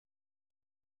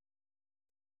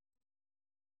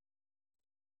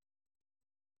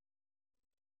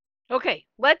Okay,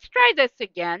 let's try this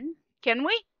again. Can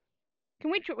we? Can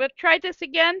we try this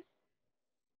again?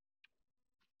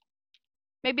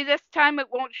 Maybe this time it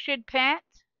won't shit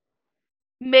pants?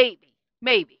 Maybe.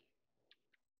 Maybe.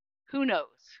 Who knows?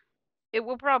 It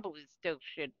will probably still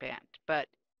shit pant, but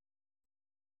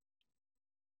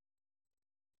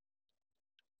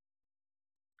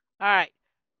all right.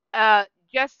 Uh,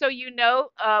 just so you know,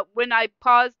 when I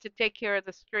paused to take care of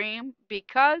the stream,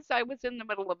 because I was in the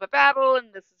middle of a battle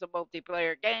and this is a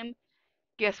multiplayer game,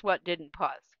 guess what didn't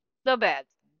pause? The bad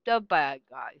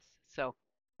guys. So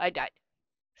I died.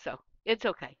 So it's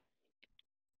okay.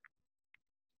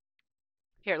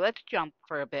 Here, let's jump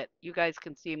for a bit. You guys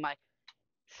can see my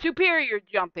superior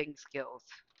jumping skills.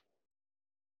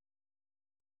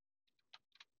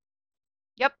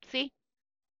 Yep, see?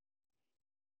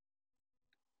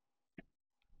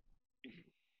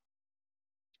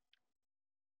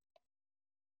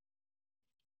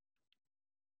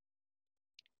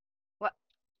 What?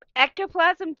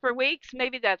 Ectoplasm for weeks?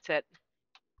 Maybe that's it.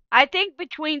 I think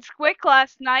between Squick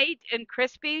last night and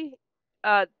Crispy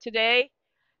today.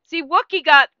 See, Wookie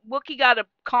got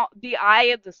the eye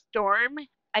of the storm.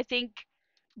 I think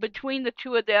between the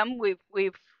two of them, we've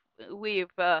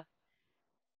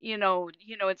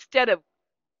instead of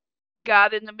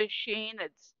God in the machine,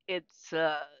 it's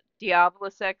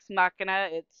Diabolus Ex Machina.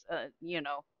 It's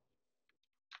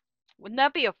wouldn't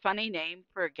that be a funny name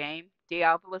for a game?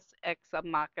 Diabolus Ex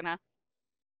Machina.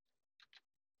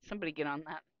 Somebody get on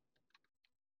that.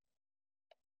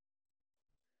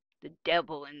 The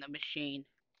devil in the machine.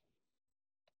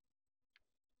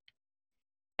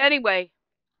 Anyway,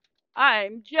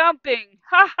 I'm jumping.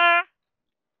 Ha ha.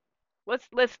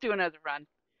 Let's do another run.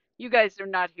 You guys are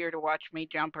not here to watch me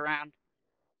jump around.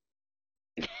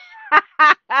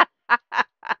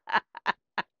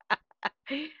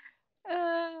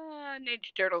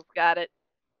 Ninja Turtles got it.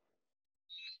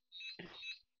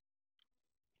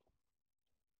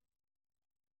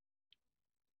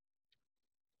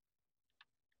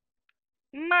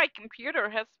 My computer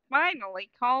has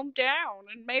finally calmed down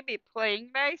and may be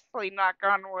playing nicely, knock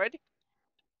on wood.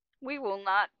 We will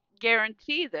not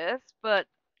guarantee this, but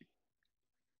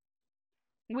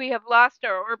we have lost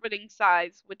our orbiting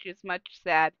size, which is much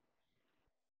sad.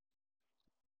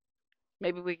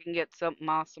 Maybe we can get something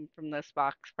awesome from this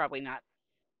box. Probably not.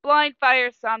 Blind fire,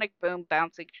 sonic boom,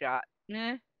 bouncing shot.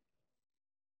 Eh.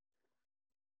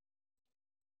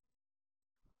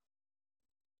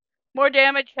 More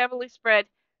damage, heavily spread.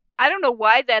 I don't know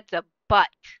why that's a but.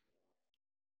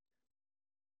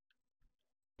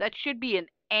 That should be an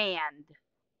and.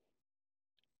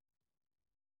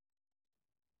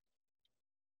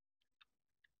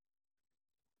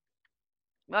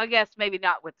 Well, I guess maybe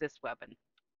not with this weapon.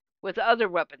 With other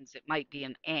weapons, it might be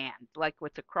an and, like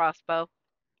with a crossbow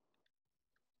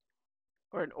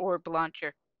or an orb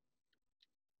launcher.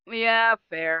 Yeah,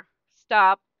 fair.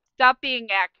 Stop. Stop being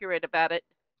accurate about it.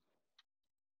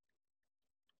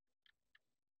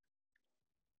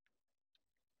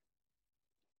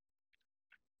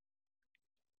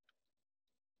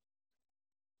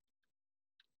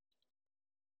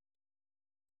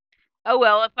 Oh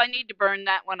well, if I need to burn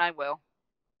that one, I will.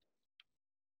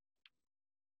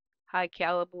 High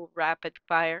caliber rapid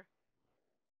fire.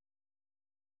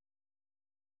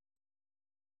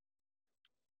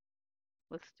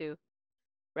 Let's do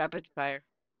rapid fire.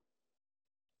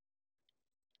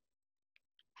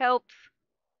 Helps.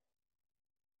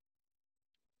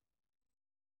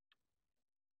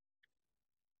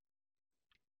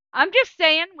 I'm just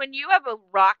saying, when you have a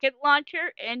rocket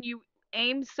launcher and you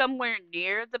aim somewhere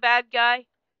near the bad guy,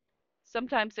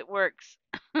 sometimes it works.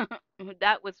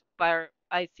 That was fire.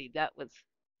 I see. That was.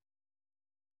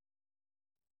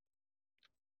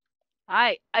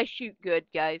 I shoot good,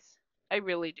 guys. I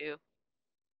really do.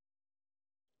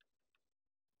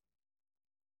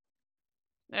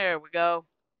 There we go.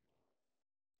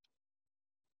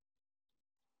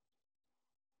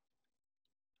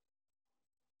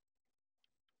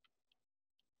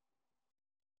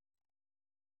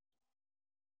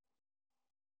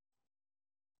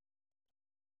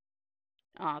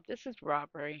 Oh, this is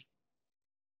robbery.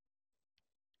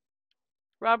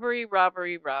 Robbery,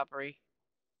 robbery, robbery.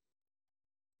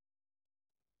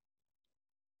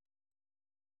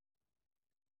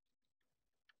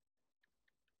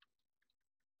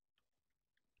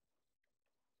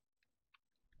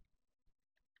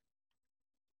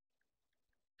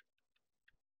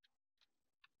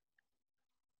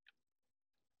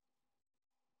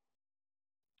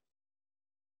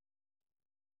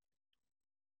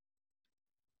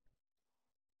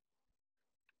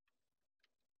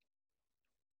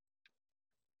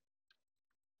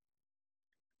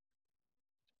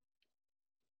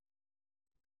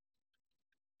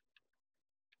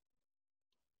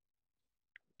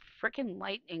 Frickin'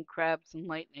 lightning crabs and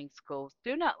lightning skulls.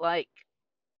 Do not like.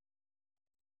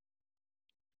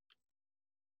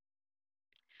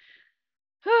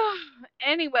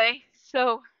 Anyway,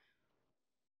 so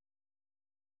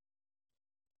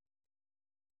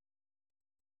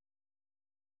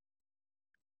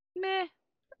meh.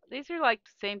 These are like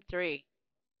the same three.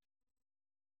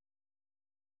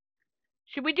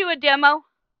 Should we do a demo?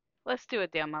 Let's do a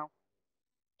demo.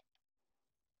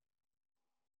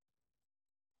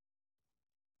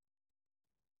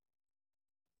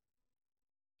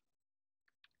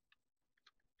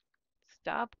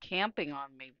 Stop camping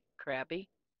on me, Krabby.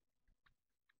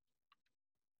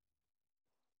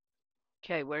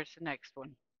 Okay, where's the next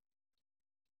one?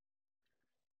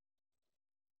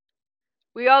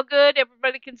 We all good?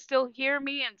 Everybody can still hear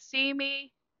me and see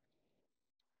me?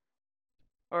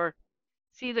 Or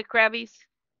see the Krabbies?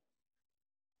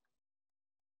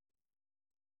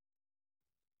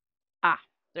 Ah,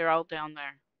 they're all down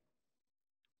there.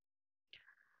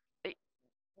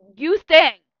 You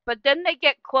think, but then they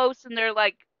get close and they're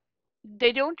like,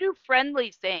 they don't do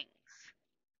friendly things.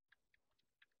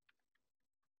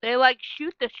 They like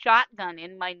shoot the shotgun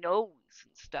in my nose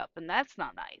and stuff, and that's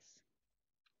not nice.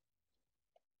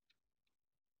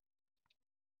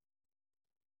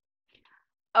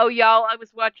 Oh, y'all, I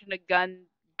was watching a gun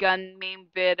meme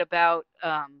vid about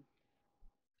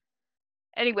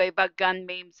anyway about gun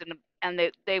memes, and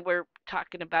they were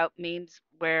talking about memes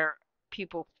where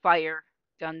people fire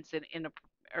guns in a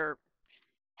or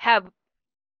have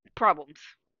problems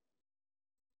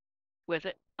with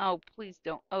it. Oh, please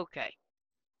don't. Okay.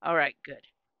 All right, good.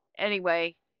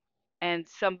 Anyway, and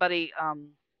somebody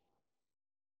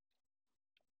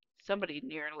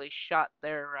nearly shot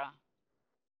their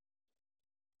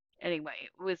anyway,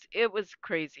 it was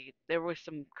crazy. There was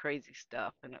some crazy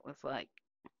stuff, and it was like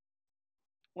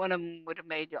one of them would have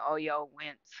made all y'all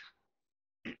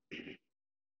wince.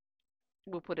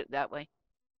 We'll put it that way.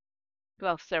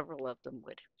 Well, several of them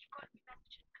would.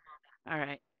 All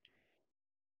right.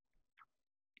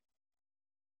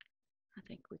 I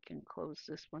think we can close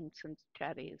this one since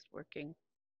Chatty is working.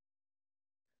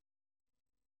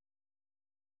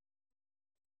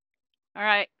 All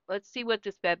right. Let's see what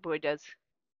this bad boy does.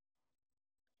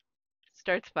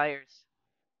 Starts fires.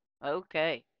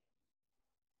 Okay.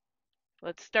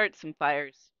 Let's start some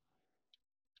fires.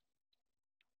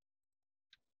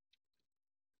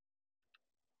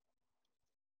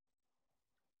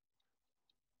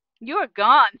 You're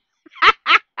gone.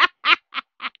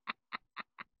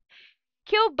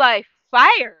 Killed by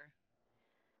fire.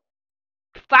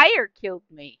 Fire killed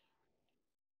me.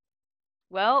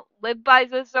 Well, live by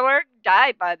the Zorg,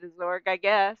 die by the Zorg, I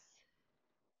guess.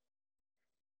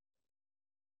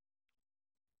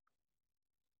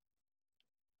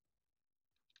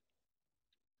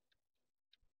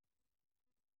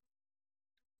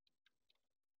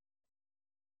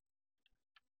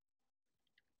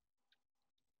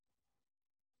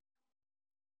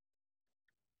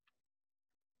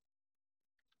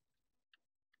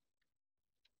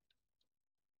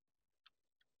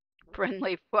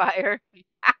 Friendly fire.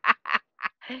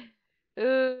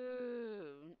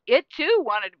 Ooh. It too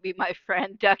wanted to be my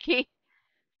friend, Ducky.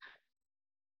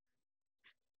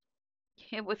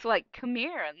 It was like, come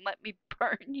here and let me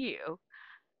burn you.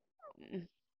 Mm.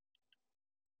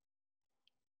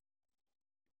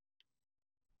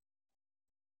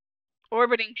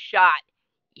 Orbiting shot.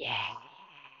 Yeah.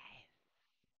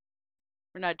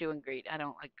 We're not doing great. I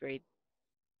don't like great.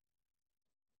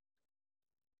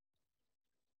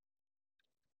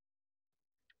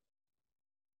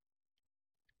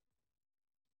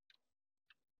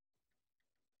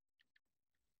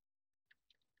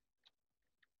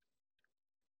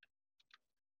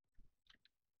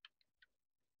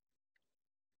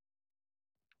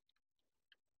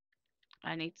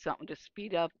 I need something to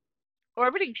speed up.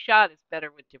 Orbiting shot is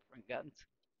better with different guns.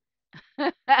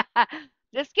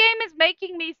 This game is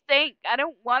making me think. I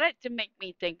don't want it to make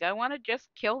me think. I want to just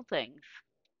kill things.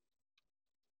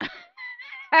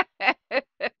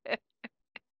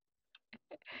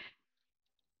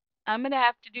 I'm gonna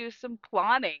have to do some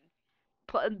plotting.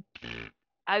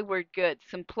 I word good.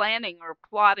 Some planning or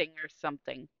plotting or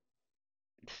something.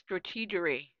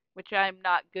 Strategery, which I'm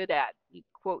not good at.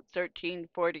 Quote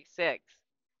 1346.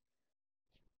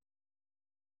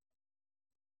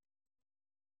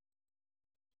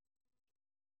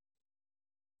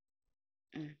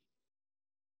 Mm.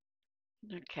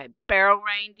 Okay, barrel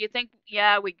rain. Do you think?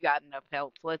 Yeah, we got enough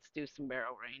health. Let's do some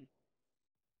barrel rain.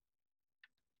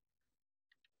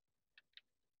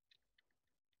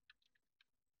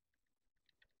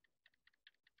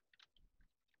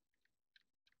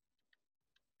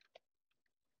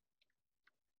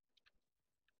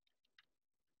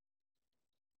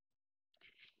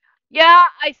 Yeah,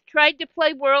 I tried to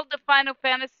play World of Final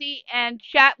Fantasy and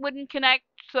chat wouldn't connect,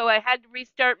 so I had to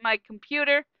restart my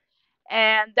computer,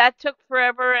 and that took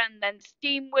forever, and then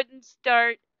Steam wouldn't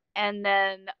start, and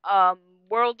then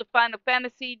World of Final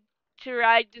Fantasy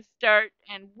tried to start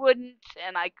and wouldn't,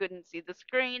 and I couldn't see the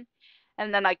screen,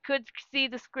 and then I could see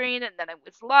the screen, and then it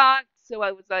was locked, so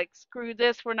I was like, screw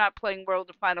this, we're not playing World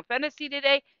of Final Fantasy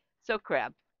today, so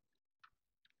crab.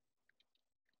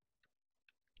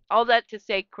 All that to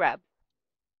say crab.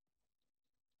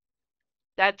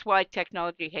 That's why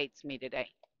technology hates me today.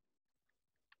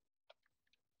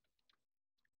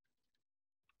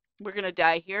 We're gonna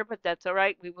die here, but that's all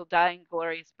right. We will die in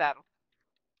glorious battle.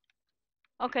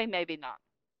 Okay, maybe not.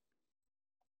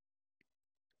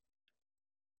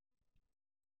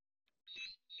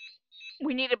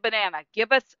 We need a banana.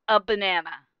 Give us a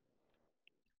banana,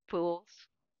 fools.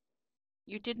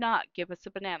 You did not give us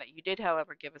a banana. You did,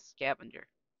 however, give us scavenger.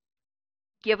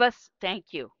 Give us,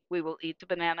 thank you. We will eat the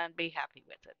banana and be happy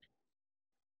with it.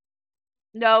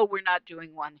 No, we're not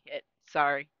doing one hit.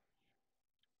 Sorry.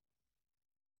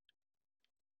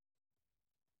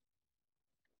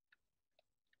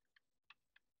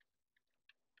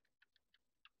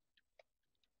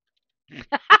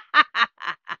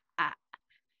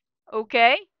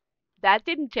 Okay. That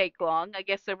didn't take long. I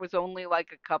guess there was only like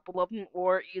a couple of them,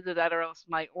 or either that or else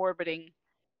my orbiting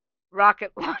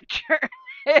rocket launcher.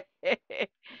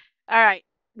 All right,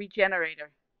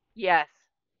 regenerator. Yes,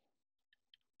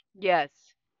 yes.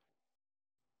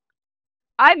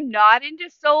 I'm not into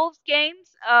Souls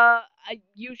games. I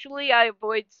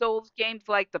avoid Souls games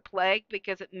like the plague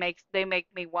because they make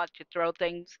me want to throw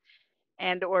things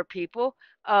and or people.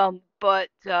 But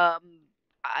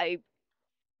I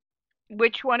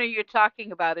which one are you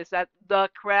talking about? Is that the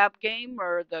crab game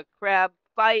or the crab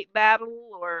fight battle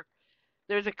or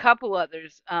there's a couple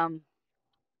others.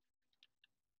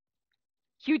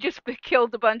 You just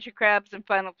killed a bunch of crabs in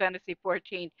Final Fantasy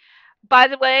 14. By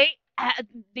the way,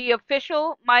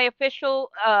 my official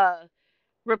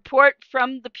report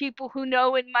from the people who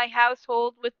know in my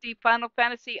household with the Final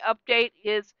Fantasy update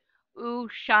is ooh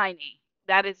shiny.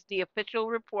 That is the official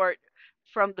report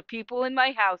from the people in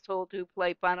my household who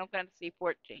play Final Fantasy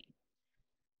 14.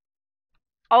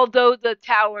 Although the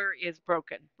tower is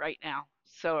broken right now,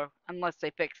 so unless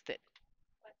they fixed it.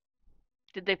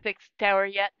 Did they fix the tower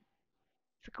yet?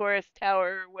 Sakura's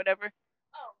Tower or whatever?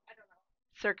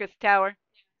 Circus Tower.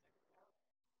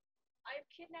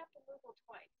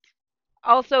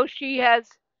 Also,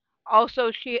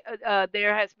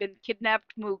 there has been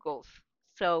kidnapped Moogles.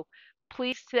 So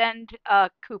please send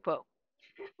Kupo.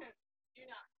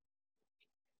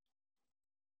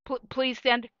 Please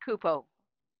send Kupo.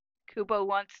 Kupo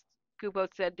wants. Kupo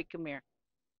said to come here.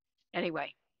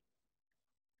 Anyway,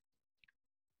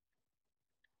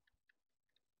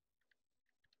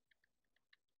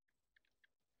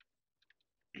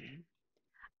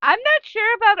 I'm not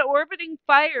sure about orbiting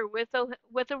fire with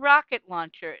a rocket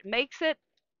launcher. It makes it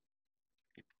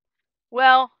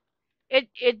well.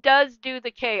 It does do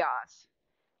the chaos,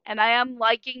 and I am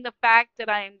liking the fact that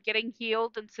I am getting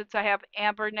healed, and since I have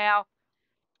amber now,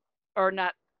 or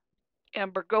not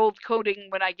amber gold coating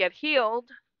when I get healed,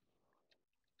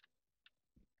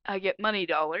 I get money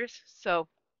dollars. So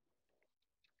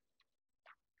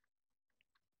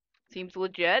seems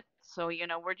legit. So,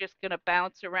 we're just going to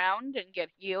bounce around and get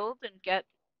healed and get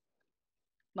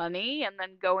money and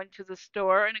then go into the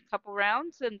store in a couple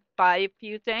rounds and buy a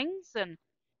few things. And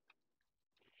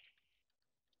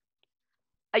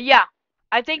yeah,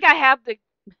 I think I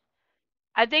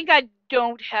think I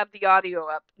don't have the audio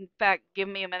up. In fact, give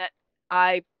me a minute.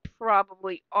 I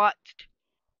probably ought.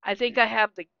 I think I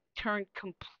have the turned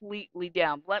completely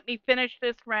down. Let me finish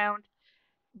this round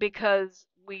because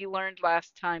we learned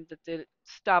last time that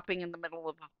stopping in the middle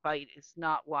of a fight is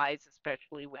not wise,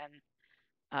 especially when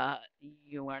uh,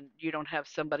 you don't have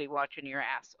somebody watching your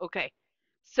ass. Okay,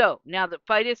 so now the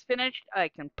fight is finished, I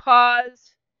can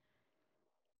pause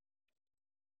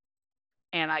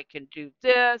and I can do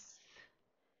this.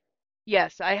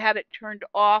 Yes, I had it turned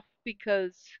off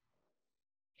because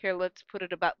here, let's put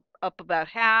it about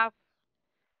half.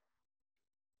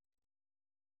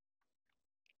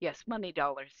 Yes, money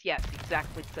dollars. Yes,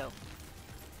 exactly so.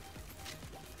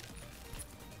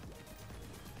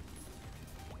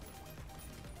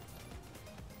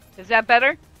 Is that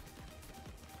better?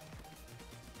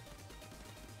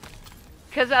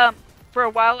 Because for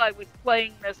a while I was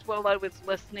playing this while I was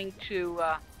listening to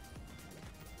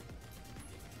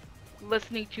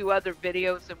other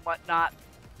videos and whatnot.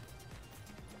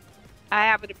 I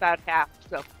have it about half,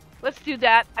 so let's do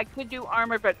that. I could do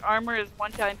armor, but armor is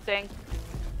one-time thing.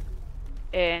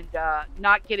 and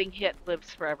not getting hit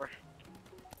lives forever.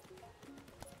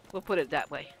 We'll put it that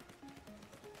way.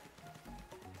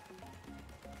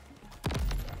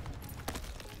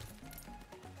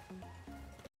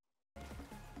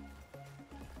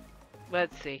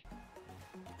 Let's see.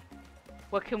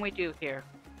 What can we do here?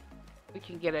 We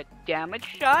can get a damage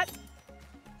shot.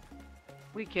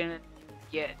 We can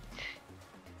get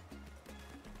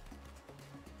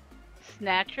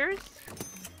snatchers.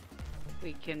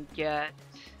 We can get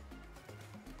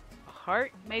a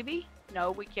heart, maybe?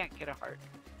 No, we can't get a heart.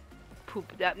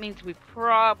 Poop. That means we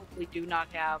probably do not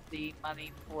have the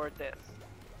money for this.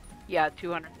 Yeah,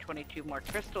 222 more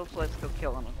crystals. Let's go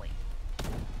kill him and leave.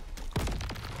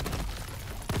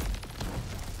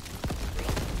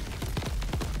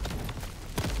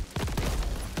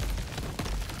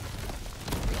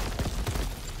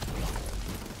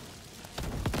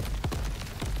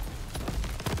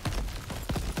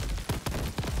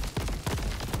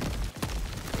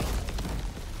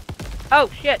 Oh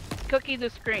shit! Cookie the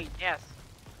screen, yes.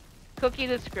 Cookie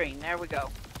the screen, there we go.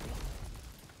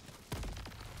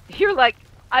 You're like,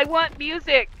 I want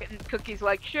music! And Cookie's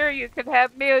like, sure, you can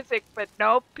have music, but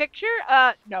no picture?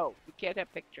 No, you can't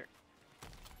have picture.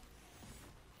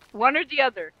 One or the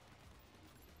other.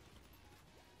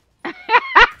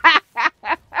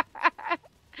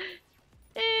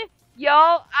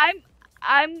 Y'all,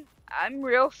 I'm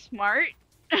real smart.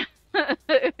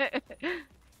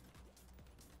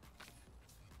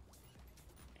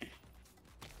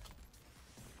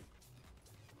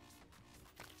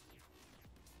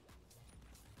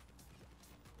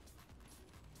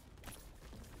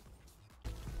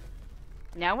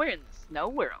 Now we're in the snow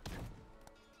world.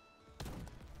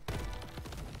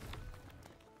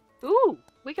 Ooh,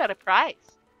 we got a prize.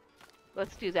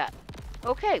 Let's do that.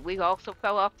 Okay, we also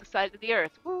fell off the side of the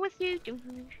earth. What was you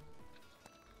doing?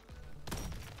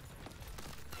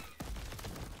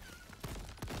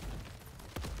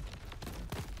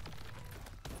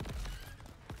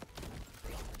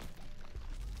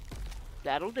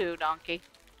 That'll do, donkey.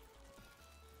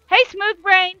 Hey, Smooth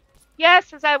Brain!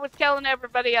 Yes, as I was telling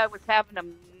everybody, I was having a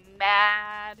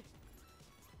mad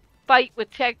fight with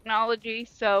technology,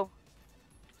 so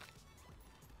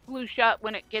blue shot,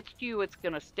 when it gets to you, it's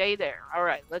gonna stay there.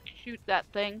 Alright, let's shoot that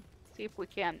thing. See if we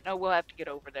can. No, we'll have to get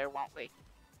over there, won't we?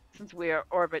 Since we are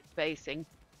orbit facing.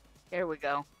 Here we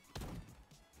go.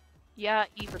 Yeah,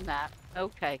 even that.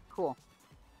 Okay, cool.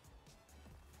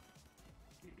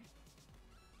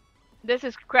 This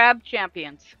is Crab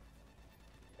Champions.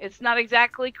 It's not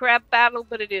exactly Crab Battle,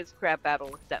 but it is Crab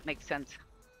Battle, if that makes sense.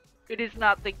 It is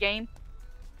not the game.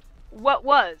 What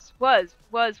was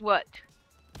what?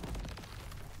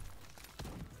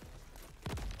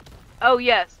 Oh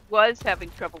yes, was having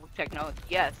trouble with technology,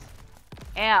 yes.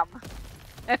 Am.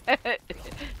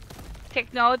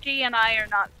 Technology and I are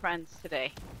not friends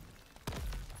today.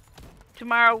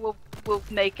 Tomorrow we'll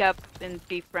make up and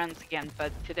be friends again,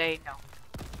 but today, no.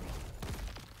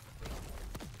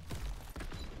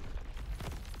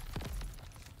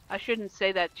 I shouldn't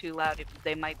say that too loud. It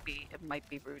might be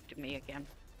rude to me again.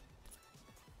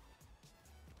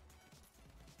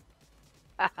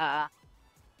 Haha.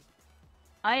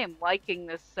 I am liking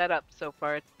this setup so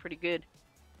far. It's pretty good.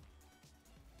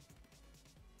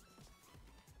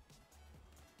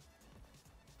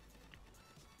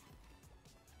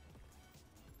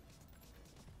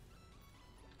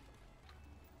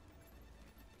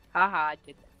 Haha, I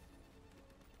did that.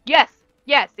 Yes,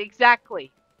 yes,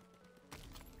 exactly.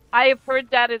 I have heard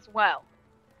that as well.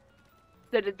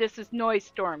 That this is Noise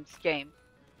Storm's game.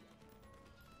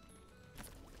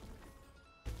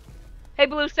 Hey,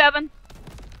 Blue 7.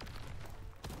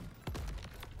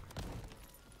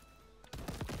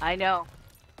 I know.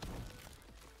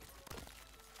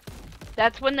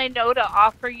 That's when they know to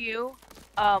offer you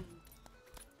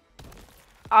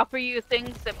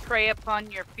things that prey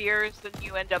upon your fears, and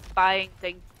you end up buying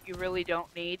things you really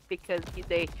don't need because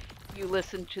you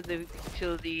listen to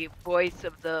the voice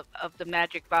of the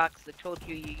magic box that told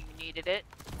you you needed it.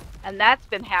 And that's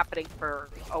been happening for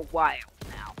a while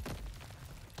now,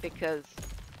 because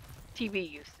TV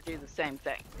used to do the same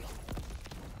thing.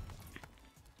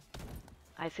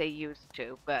 I say used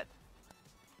to, but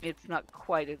it's not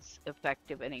quite as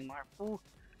effective anymore. Ooh,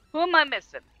 who am I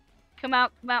missing? Come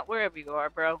out wherever you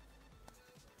are, bro.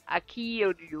 I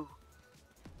killed you.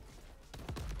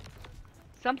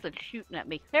 Something's shooting at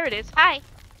me. There it is. Hi.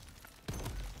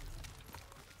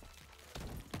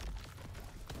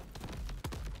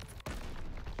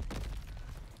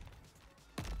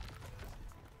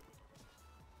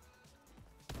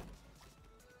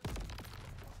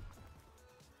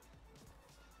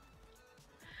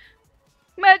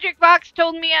 Cedric Fox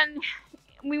told me, and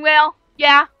well,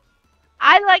 yeah,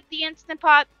 I like the Instant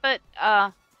Pot, but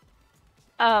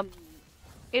um,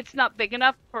 it's not big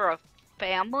enough for a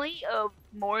family of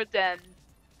more than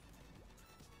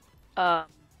um,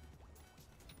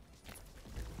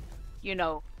 you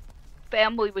know,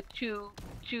 family with two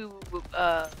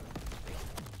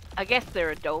I guess they're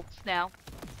adults now.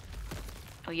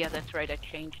 Oh yeah, that's right, I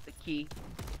changed the key.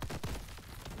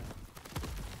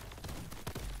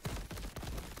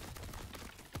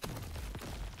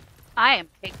 I am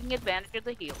taking advantage of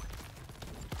the healing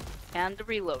and the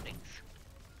reloadings.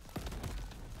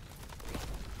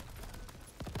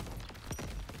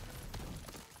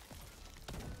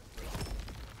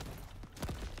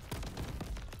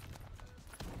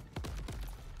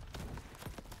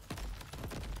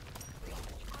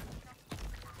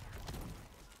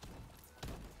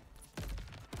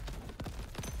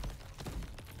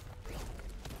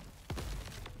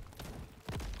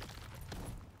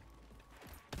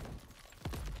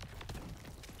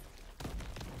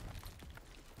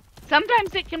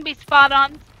 Sometimes it can be spot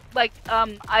on. Like,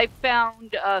 I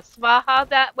found Svaha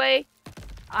that way.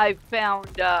 I found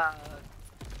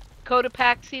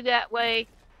Cotopaxi that way.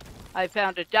 I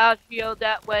found Adagio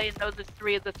that way, and those are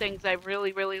three of the things I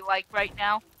really, really like right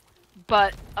now.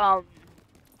 But,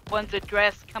 one's a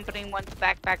dress company, one's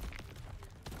backpack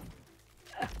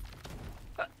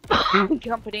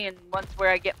company, and one's where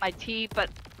I get my tea, but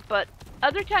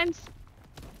other times,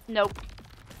 nope.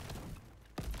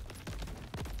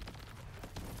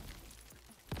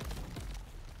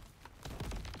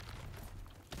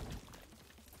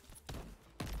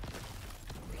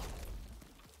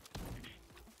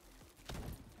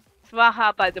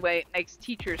 Svaha, by the way, makes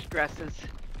teachers' dresses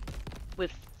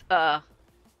with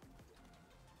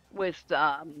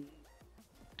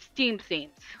Steam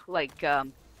themes, like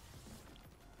I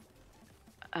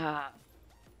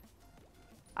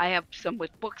have some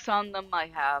with books on them. I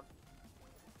have,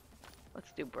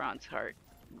 let's do Bronze Heart.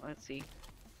 Let's see.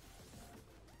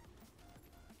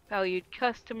 Valued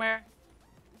customer.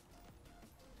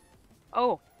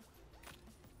 Oh.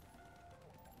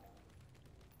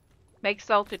 Make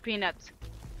salted peanuts.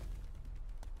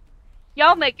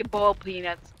 Y'all making boiled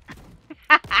peanuts.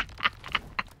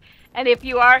 And if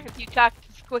you talk to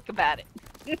Squick about it.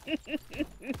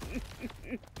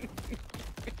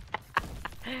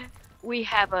 We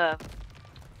have a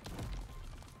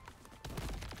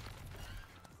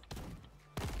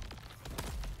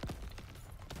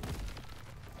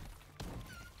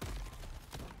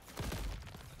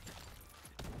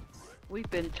we've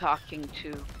been talking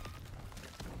to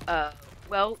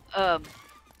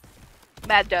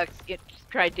Mad Ducks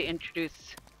tried to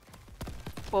introduce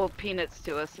boiled peanuts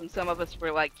to us, and some of us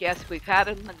were like, yes, we've had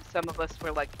them, and some of us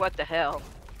were like, what the hell?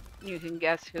 You can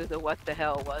guess who the what the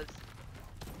hell was.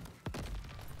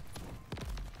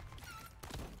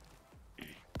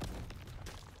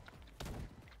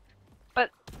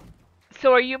 But,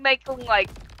 so are you making like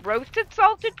roasted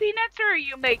salted peanuts, or are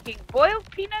you making boiled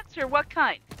peanuts, or what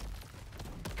kind?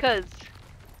 Because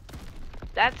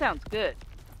that sounds good.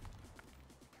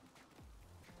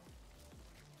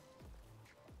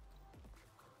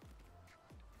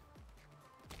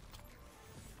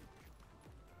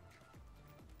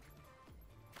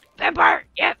 Vampire,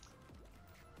 yes!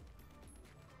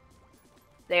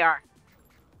 They are.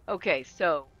 Okay,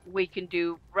 so we can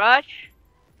do Rush.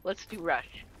 Let's do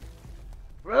Rush.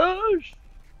 Rush!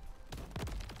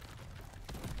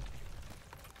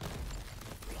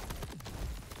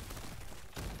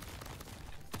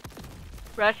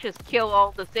 Rush is kill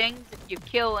all the things. If you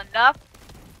kill enough,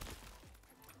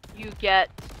 you get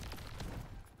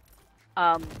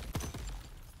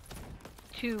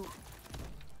two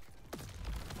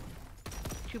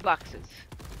boxes.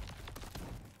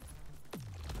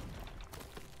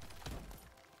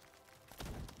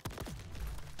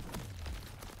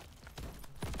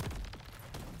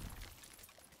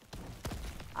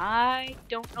 I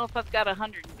don't know if I've got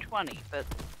 120, but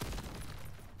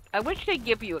I wish they'd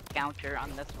give you a counter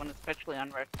on this one, especially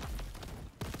on Rush,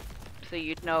 so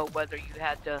you'd know whether you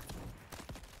had to,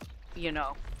 you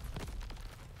know.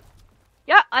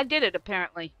 Yeah, I did it,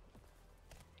 apparently.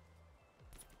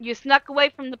 You snuck away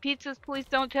from the pizzas, please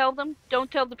don't tell them.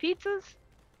 Don't tell the pizzas.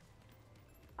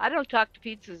 I don't talk to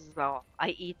pizzas at all. I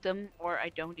eat them or I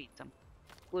don't eat them.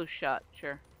 Blue shot,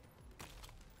 sure.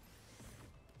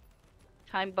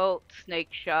 Time bolt, snake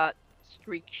shot,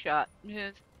 streak shot.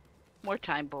 More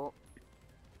time bolt.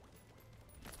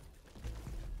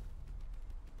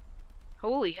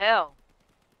 Holy hell.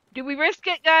 Do we risk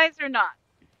it, guys, or not?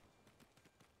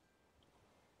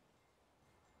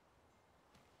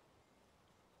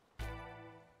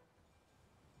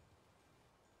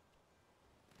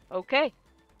 Okay.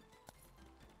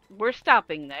 We're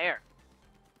stopping there.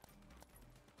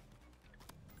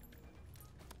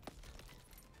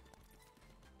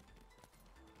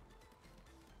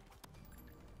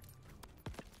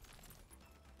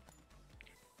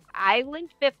 Island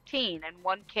 15 and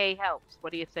 1K helps.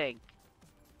 What do you think?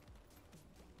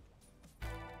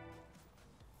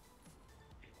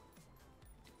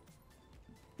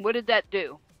 What did that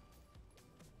do?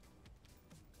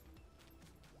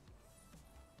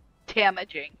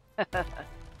 Damaging.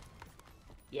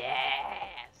 Yes.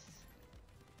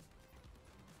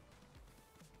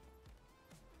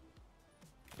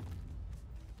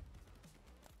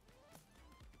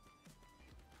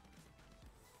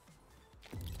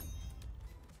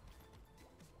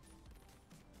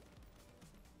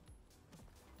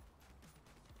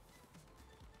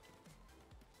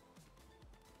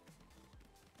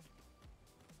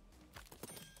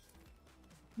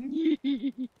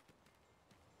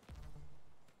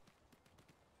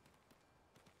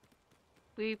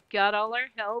 We've got all our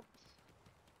helps.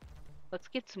 Let's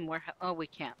get some more help. Oh, we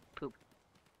can't. Poop.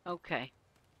 Okay.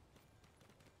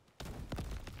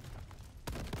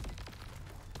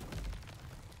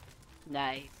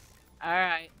 Nice.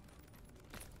 Alright.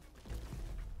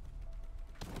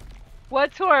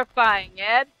 What's horrifying,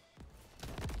 Ed?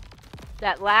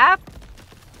 That laugh?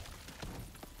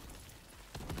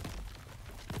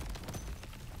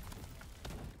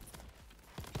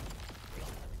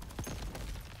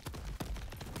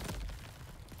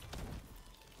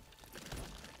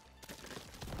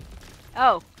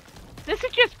 Oh. This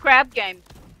is just crab game.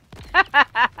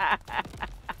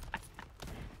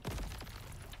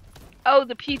 Oh,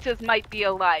 the pizzas might be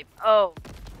alive. Oh.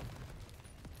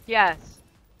 Yes.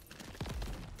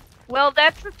 Well,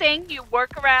 that's the thing. You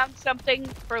work around something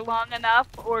for long enough,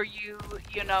 or you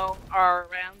know, are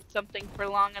around something for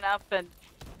long enough, and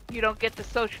you don't get the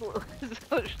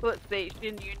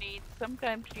socialization you need.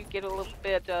 Sometimes you get a little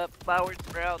bit flowers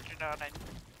for Algernon and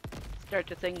start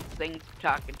to think things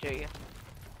talking to you.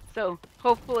 So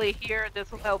hopefully here,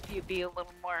 this will help you be a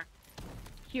little more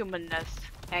humanness,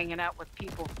 hanging out with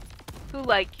people who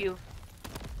like you.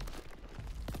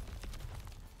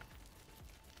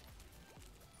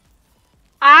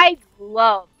 I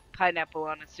love pineapple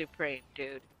on a Supreme,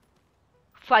 dude.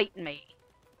 Fight me.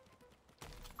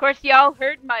 Of course, y'all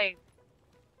heard my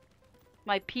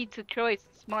pizza choice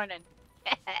this morning.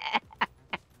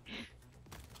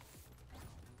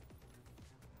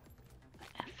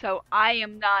 So I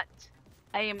am not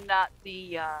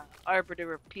the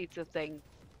arbiter of pizza things.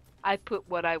 I put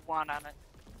what I want on it.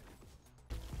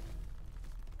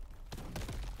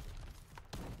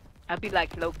 I'd be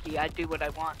like Loki. I do what I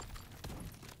want.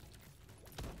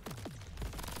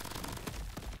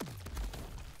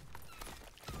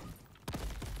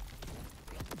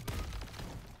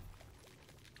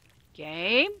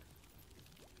 Game?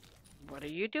 What are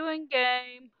you doing,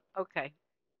 game? Okay.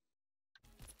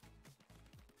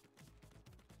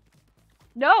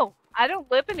 No, I don't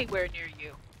live anywhere near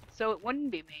you, so it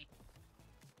wouldn't be me.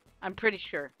 I'm pretty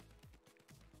sure.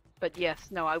 But yes,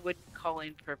 no, I wouldn't call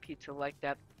in for a pizza like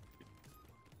that.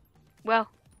 Well.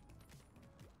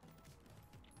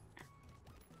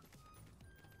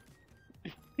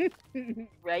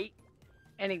 Right?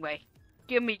 Anyway,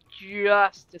 give me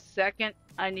just a second.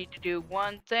 I need to do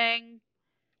one thing.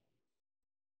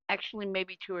 Actually,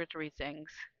 maybe 2 or 3 things.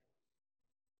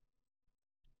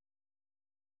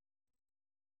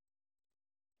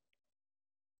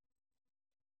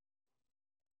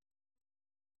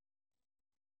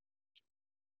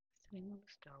 Sitting on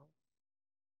the stove.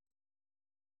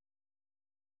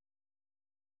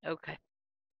 Okay.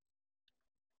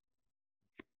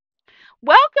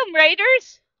 Welcome,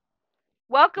 Raiders!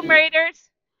 Welcome, Raiders!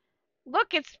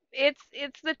 Look, it's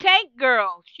the tank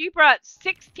girl. She brought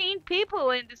 16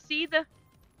 people in to see the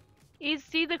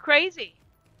crazy.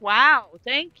 Wow,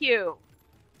 thank you.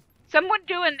 Someone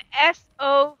do an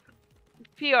S.O.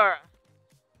 Fiora.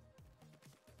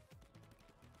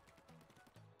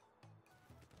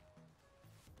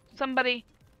 Somebody,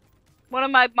 one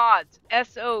of my mods,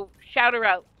 S.O. shout her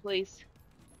out, please.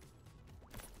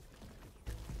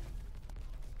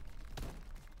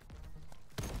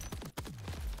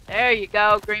 There you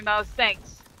go, Grimos,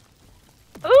 thanks.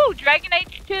 Ooh, Dragon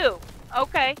Age 2.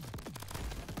 Okay.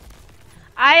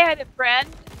 I had a friend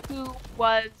who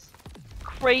was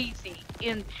crazy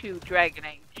into Dragon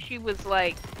Age. She was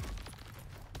like,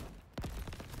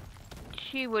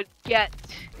 she would get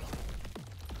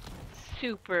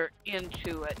super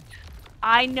into it.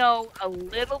 I know a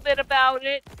little bit about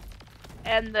it,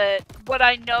 and what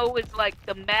I know is like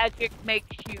the magic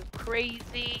makes you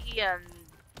crazy, and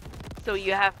So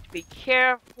you have to be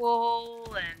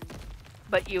careful,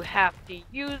 but you have to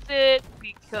use it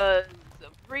because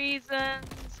of reasons,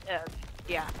 and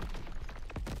yeah.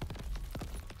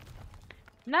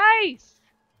 Nice!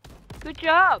 Good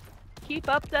job! Keep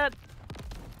up that,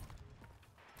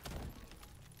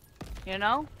 you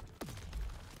know?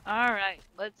 Alright,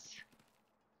 let's...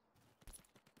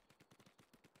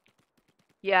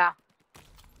 Yeah.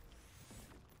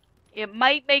 It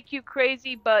might make you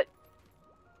crazy, but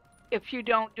if you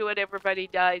don't do it, everybody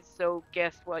dies, so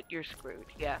guess what? You're screwed,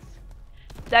 yes.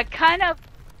 That kind of...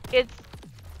 It's...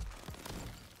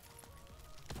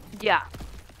 Yeah.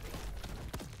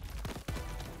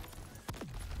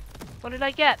 What did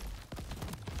I get?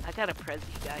 I got a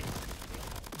Prezi, guys.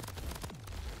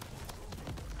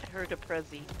 I heard a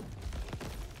Prezi.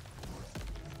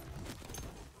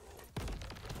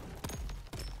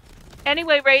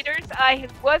 Anyway, Raiders, I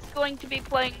was going to be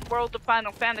playing World of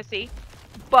Final Fantasy,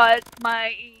 but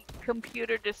my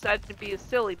computer decided to be a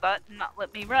silly butt and not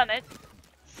let me run it.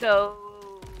 So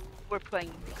we're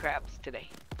playing crabs today.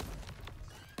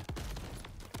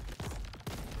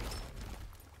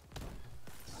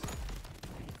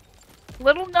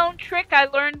 Little known trick I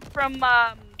learned from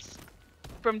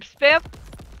Spiff.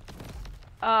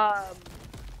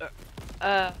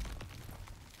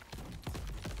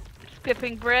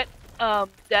 Spiffing Brit.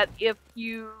 That if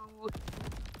you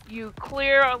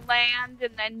clear a land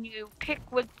and then you pick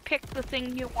the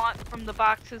thing you want from the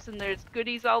boxes and there's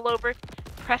goodies all over,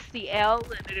 press the L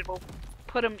and it'll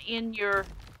put them in your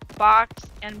box,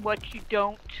 and what you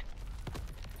don't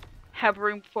have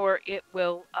room for, it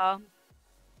will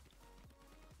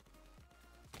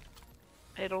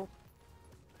it'll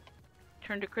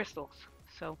turn to crystals.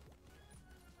 So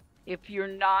if you're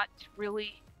not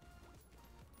really,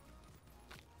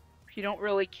 if you don't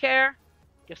really care,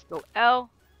 just go L.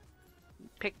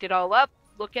 Picked it all up.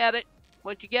 Look at it.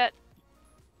 What'd you get?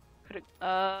 Put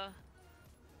a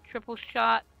triple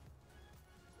shot.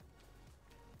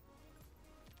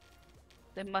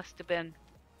 There must have been.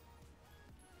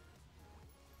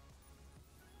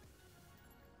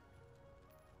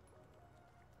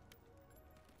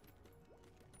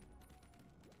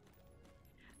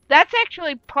 That's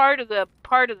actually part of the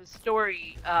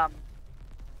story.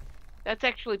 That's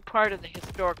actually part of the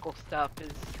historical stuff,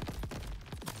 is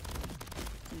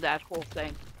that whole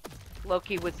thing.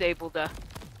 Loki was able to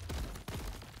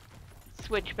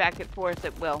switch back and forth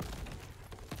at will.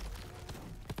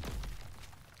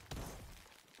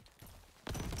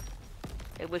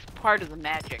 It was part of the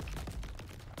magic.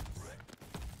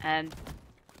 And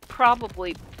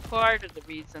probably part of the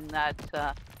reason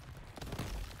that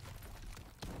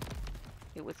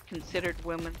it was considered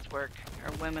women's work,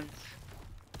 or women's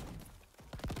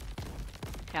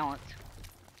talent.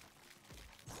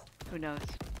 Who knows?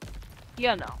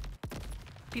 You know.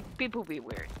 People be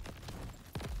weird.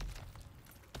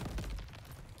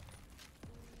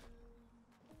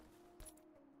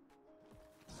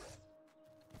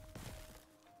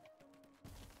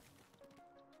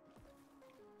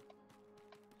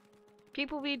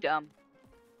 People be dumb.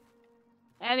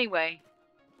 Anyway.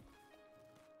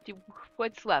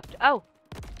 What's left? Oh!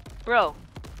 Bro.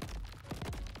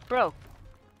 Bro.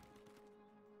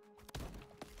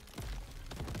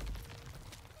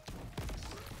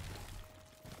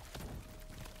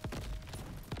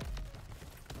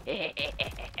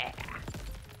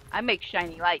 I make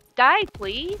shiny light. Die,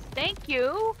 please. Thank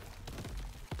you.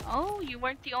 Oh, you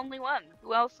weren't the only one.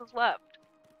 Who else is left?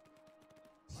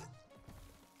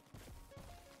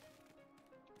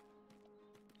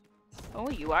 Oh,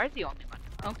 you are the only one.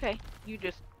 Okay. You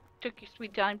just took your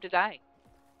sweet time to die.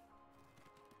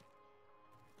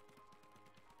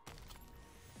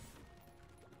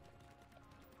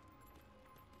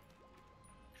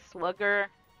 Slugger.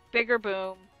 Bigger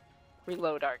boom.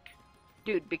 Reload arc.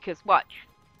 Dude, because watch.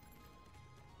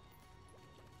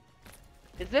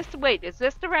 Is this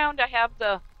the round I have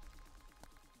the...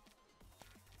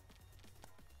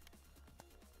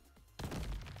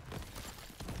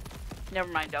 Never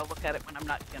mind, I'll look at it when I'm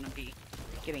not gonna be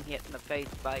getting hit in the face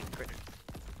by critters.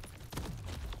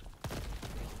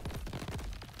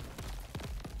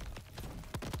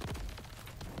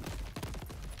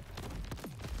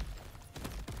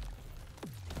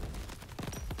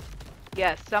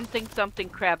 Yes, something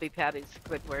Krabby Patty,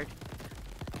 Squidward.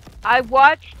 I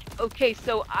watched... Okay,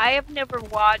 so I have never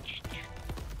watched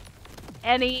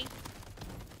any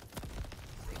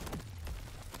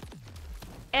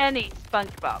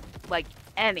SpongeBob. Like,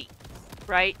 any.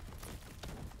 Right?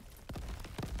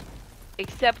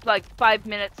 Except like 5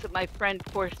 minutes that my friend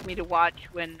forced me to watch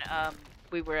when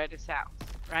we were at his house.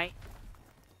 Right?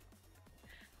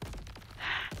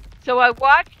 So I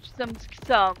watched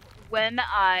some when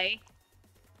I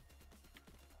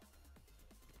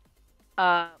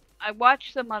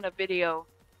watched some on a video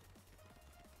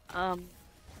that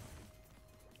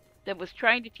was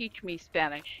trying to teach me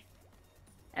Spanish.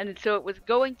 And so it was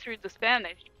going through the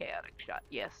Spanish chaotic shot,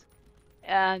 yes.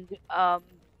 And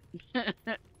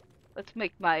let's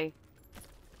make my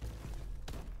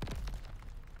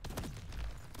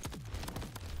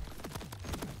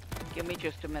give me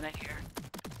just a minute here.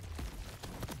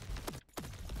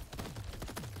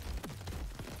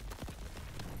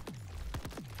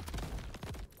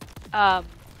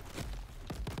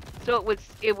 So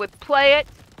it would play it,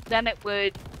 then it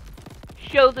would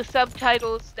show the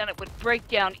subtitles, then it would break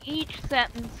down each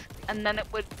sentence, and then it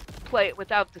would play it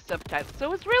without the subtitles. So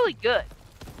it was really good.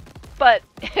 But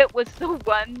it was the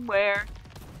one where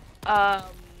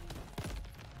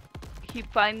he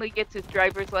finally gets his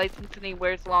driver's license and he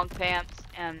wears long pants,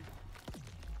 and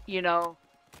you know,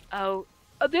 oh,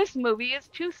 this movie is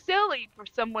too silly for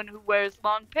someone who wears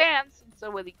long pants, and so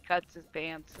when he cuts his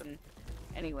pants, and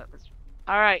anyway, it was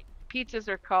all right. Pizzas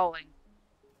are calling.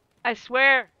 I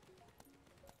swear.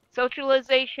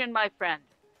 Socialization, my friend.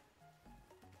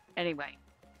 Anyway.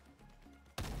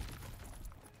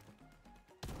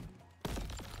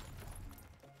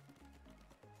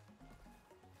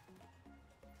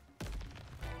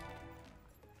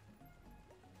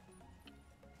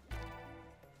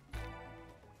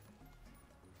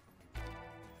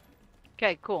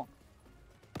 Okay, cool.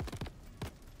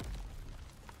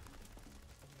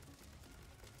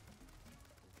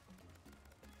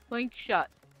 Blink shot.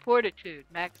 Fortitude.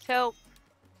 Max health.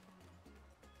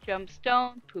 Jump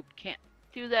stone. Poop. Can't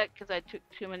do that because I took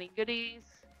too many goodies.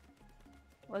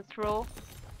 Let's roll.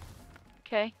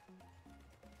 Okay.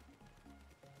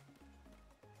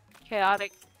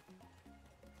 Chaotic.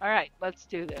 Alright, let's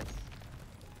do this.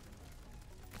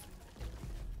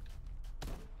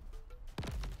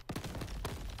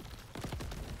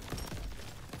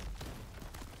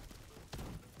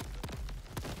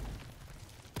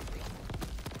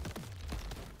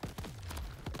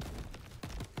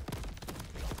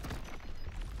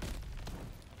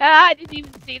 Ah, I didn't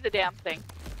even see the damn thing.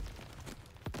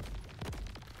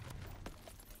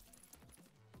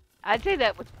 I'd say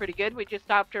that was pretty good. We just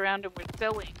hopped around and were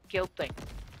silly and killed things.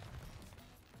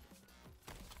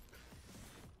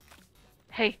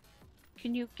 Hey,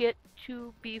 can you get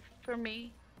 2 beef for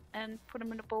me and put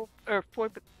them in a bowl? Or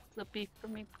 4 the beef for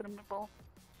me, put them in a bowl?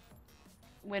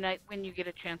 When you get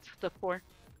a chance, the 4.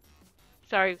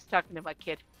 Sorry, I was talking to my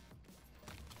kid.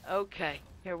 Okay,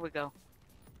 here we go.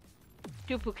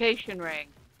 Duplication ring.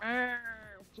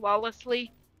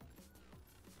 Flawlessly.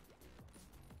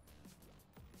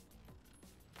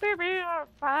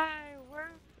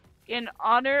 Fireworks. In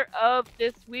honor of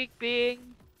this week being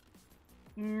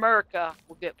Merca,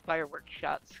 we'll get fireworks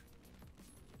shots.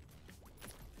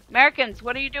 Americans,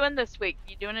 what are you doing this week?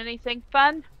 You doing anything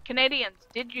fun? Canadians,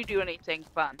 did you do anything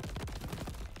fun?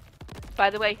 By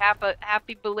the way,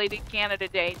 happy belated Canada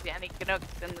Day to any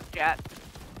Canucks in the chat.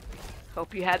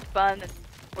 Hope you had fun and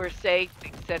were safe,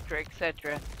 etc.,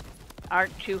 etc.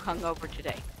 Aren't too hungover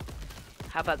today.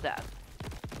 How about that?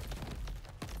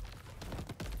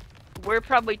 We're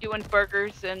probably doing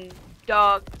burgers and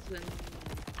dogs and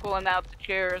pulling out the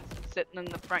chairs and sitting in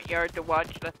the front yard to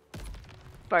watch the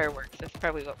fireworks. That's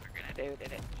probably what we're gonna do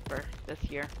for this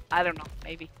year. I don't know,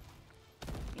 maybe.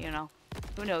 You know,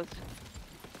 who knows?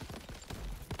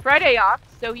 Friday off,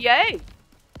 so yay!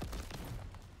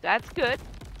 That's good.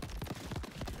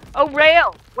 Oh,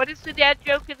 Rail! What is the dad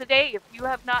joke of the day? If you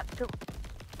have not to...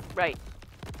 Right.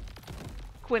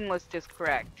 Quinlist is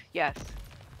correct, yes.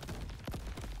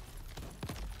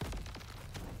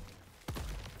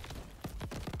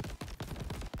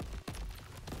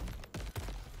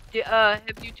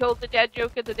 Have you told the dad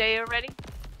joke of the day already?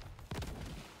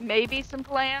 Maybe some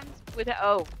plans with...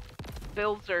 Oh,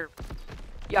 bills are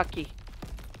yucky.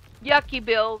 Yucky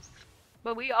bills.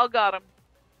 But we all got them.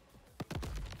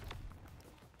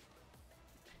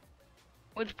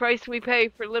 What's the price we pay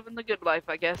for living the good life,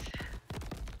 I guess.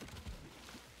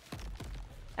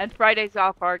 And Fridays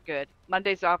off are good.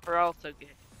 Mondays off are also good.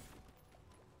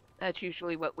 That's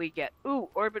usually what we get. Ooh,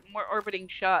 more orbiting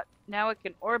shot. Now it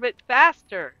can orbit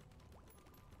faster.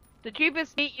 The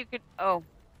cheapest meat you could... Oh.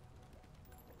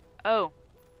 Oh.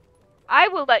 I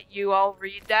will let you all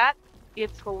read that.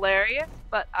 It's hilarious,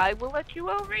 but I will let you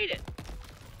all read it.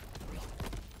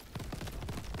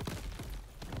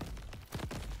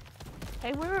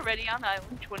 Hey, we're already on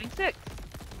Island 26.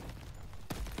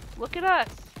 Look at us.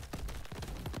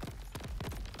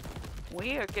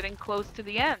 We are getting close to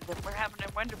the end, and we're having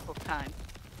a wonderful time.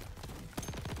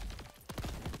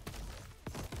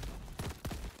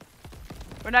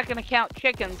 We're not gonna count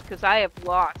chickens because I have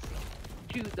lost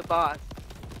to the boss.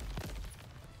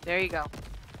 There you go.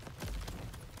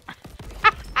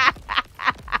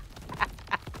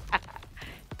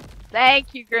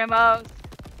 Thank you, Grimos.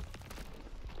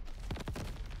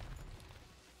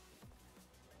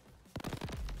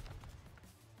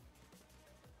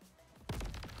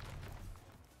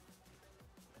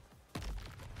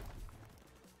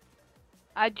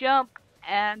 I jump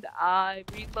and I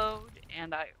reload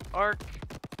and I arc.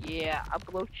 Yeah, I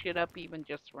blow shit up even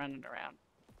just running around.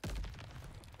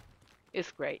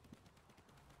 It's great.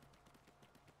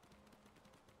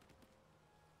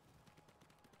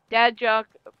 Dad joke.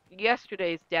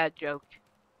 Yesterday's dad joke.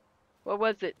 What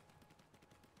was it?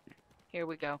 Here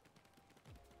we go.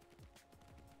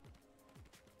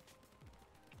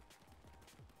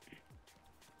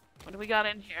 What do we got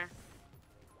in here?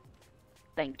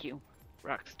 Thank you,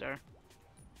 Rockstar.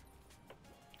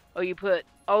 Oh, you put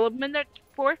all of them in there?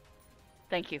 4?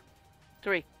 Thank you.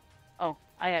 3. Oh,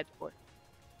 I had 4.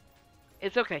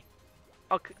 It's okay.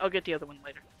 I'll get the other one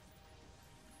later.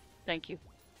 Thank you.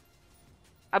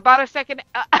 I bought a second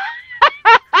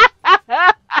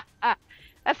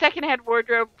a second-hand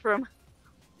wardrobe from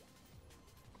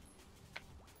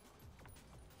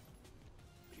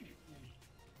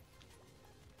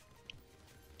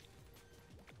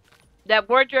that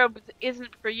wardrobe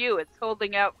isn't for you. It's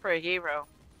holding out for a hero.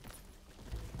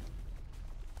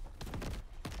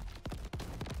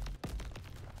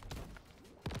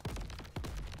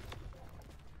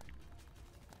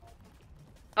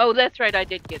 Oh, that's right. I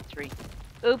did get 3.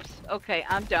 Oops. Okay,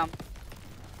 I'm dumb.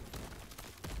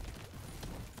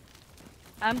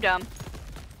 I'm dumb.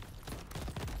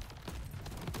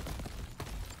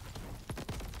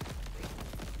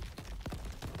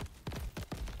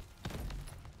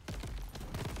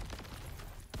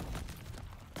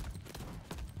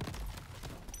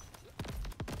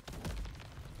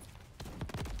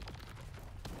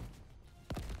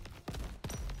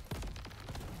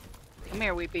 Come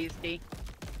here, wee beastie.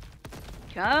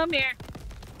 Come here.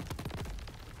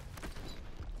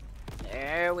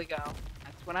 There we go.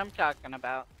 That's what I'm talking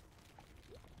about.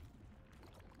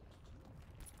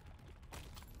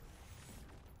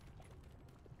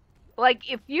 Like,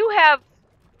 if you have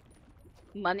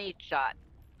money shot,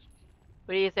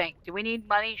 what do you think? Do we need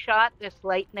money shot this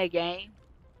late in the game?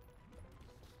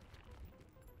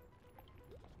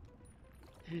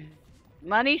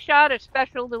 Money shot or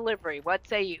special delivery? What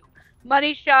say you?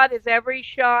 Money shot is every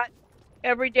shot,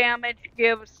 every damage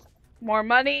gives more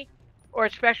money, or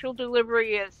special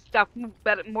delivery is stuff,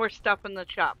 more stuff in the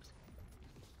shops.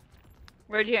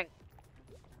 What do you think?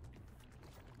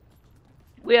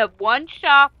 We have 1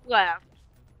 shop left,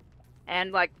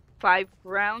 and like 5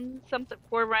 rounds,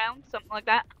 4 rounds, something like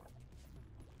that.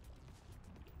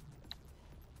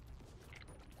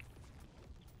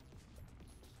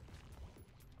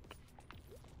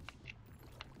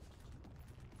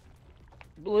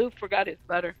 Blue forgot his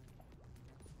butter.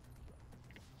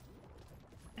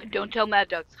 Don't tell Mad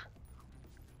Dogs.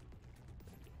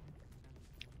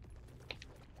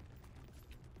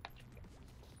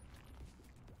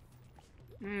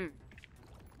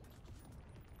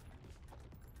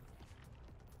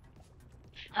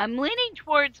 I'm leaning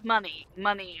towards money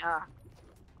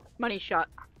shot.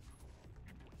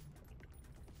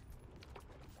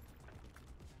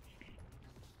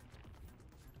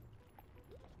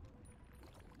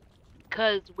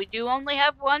 Because we do only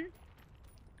have 1.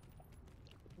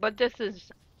 But this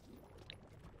is...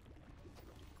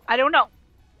 I don't know.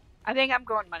 I think I'm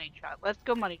going money shot. Let's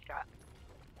go money shot.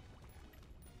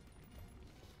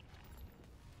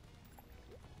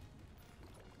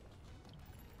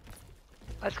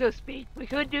 Let's go speed. We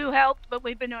could do health, but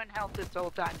we've been doing health this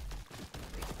whole time.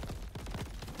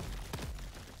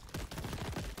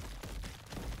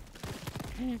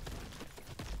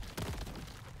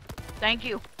 Thank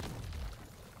you.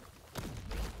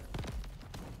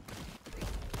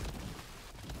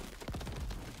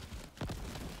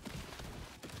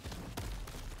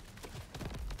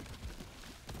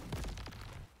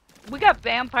 We got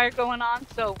vampire going on,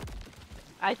 so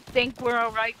I think we're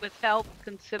alright with health,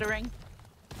 considering.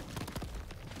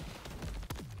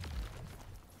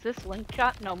 Is this link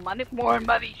shot? No, more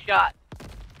money shot.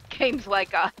 Games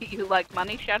like, you like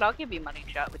money shot? I'll give you money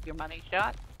shot with your money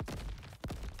shot.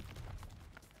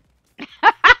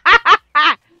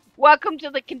 Welcome to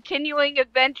the continuing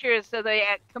adventures of the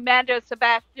Commander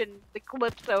Sebastian, the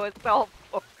Calypso Assault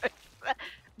Force.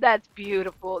 That's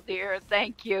beautiful, dear.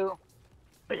 Thank you.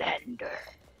 Blender.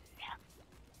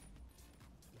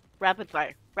 Rapid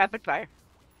fire. Rapid fire.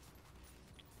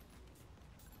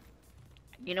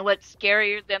 You know what's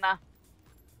scarier than a...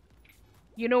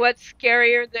 You know what's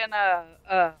scarier than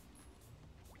a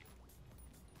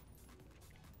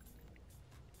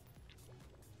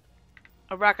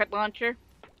rocket launcher?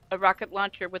 A rocket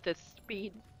launcher with its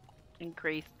speed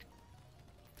increased.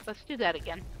 Let's do that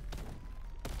again.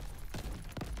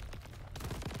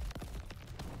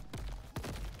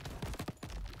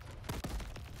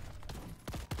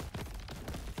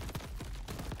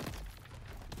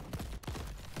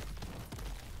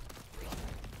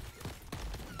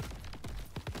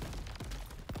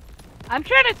 I'm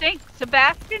trying to think.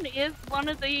 Sebastian is one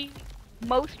of the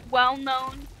most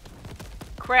well-known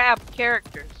crab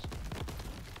characters.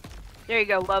 There you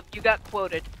go, love. You got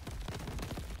quoted.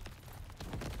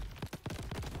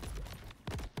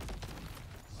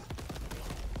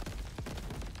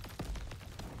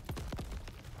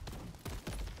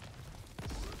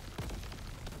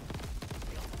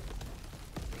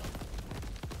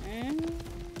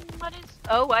 What is...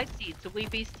 Oh, I see. It's a wee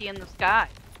beastie in the sky.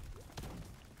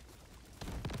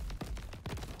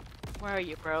 Where are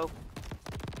you, bro?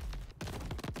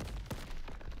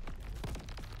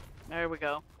 There we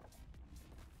go.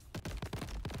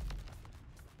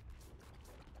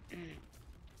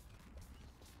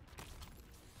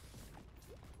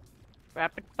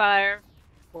 Rapid fire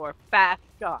or fast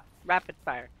shot? Rapid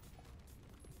fire.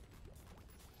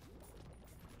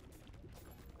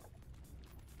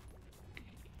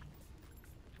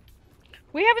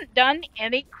 We haven't done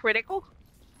any critical,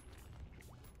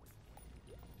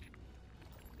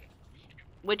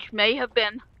 which may have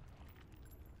been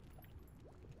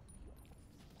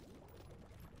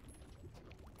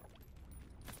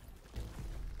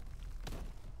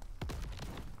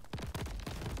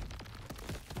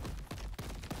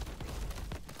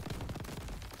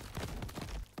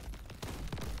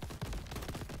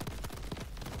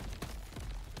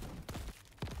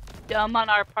dumb on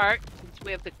our part since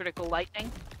we have the critical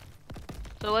lightning.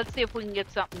 So let's see if we can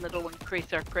get something that'll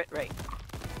increase our crit rate.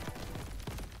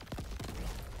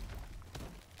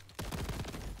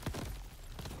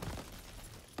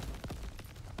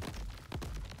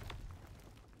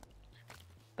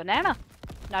 Banana.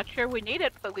 Not sure we need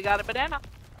it, but we got a banana.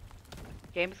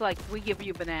 Game's like, we give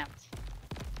you bananas.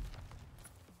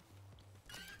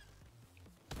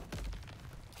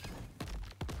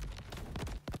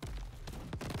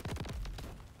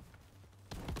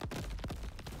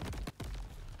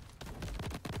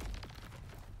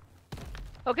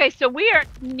 Okay, so we are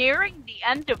nearing the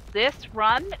end of this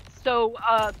run, so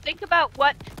think about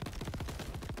what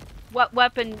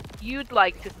weapon you'd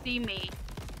like to see me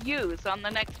use on the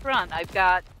next run. I've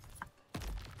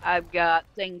got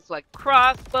things like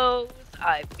crossbows,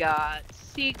 I've got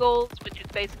seagulls, which is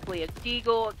basically a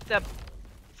deagle except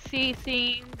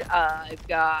sea-themed. I've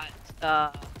got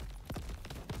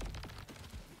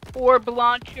orb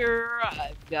launcher,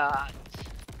 I've got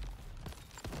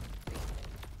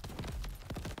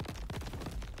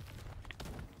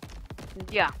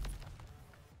yeah.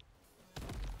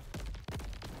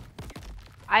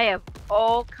 I have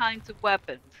all kinds of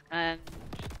weapons, and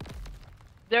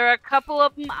there are a couple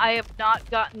of them I have not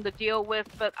gotten the deal with,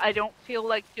 but I don't feel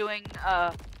like doing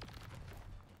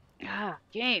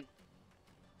game.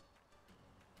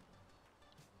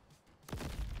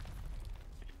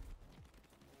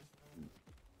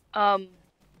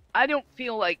 I don't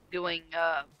feel like doing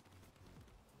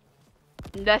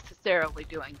necessarily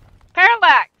doing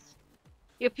Parallax.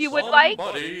 If you would like,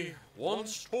 somebody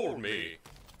once told me.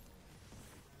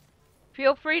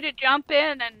 Feel free to jump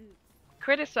in and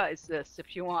criticize this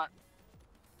if you want.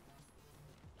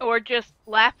 Or just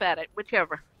laugh at it,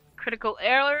 whichever. Critical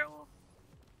arrow.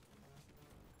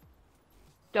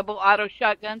 Double auto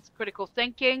shotguns, critical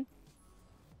thinking.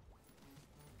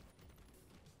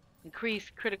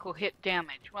 Increased critical hit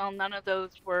damage. Well, none of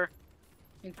those were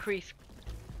increased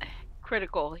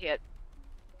critical hit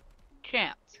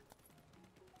chance.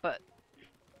 But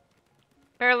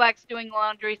Parallax doing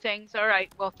laundry things.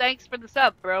 Alright, well, thanks for the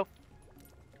sub, bro.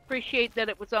 Appreciate that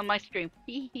it was on my stream.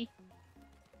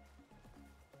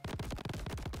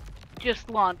 Just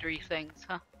laundry things,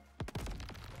 huh?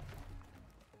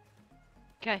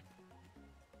 Okay.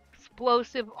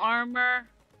 Explosive armor.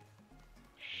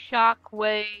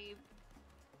 Shockwave.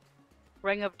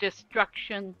 Ring of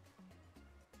Destruction.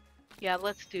 Yeah,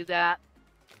 let's do that.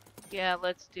 Yeah,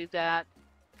 let's do that.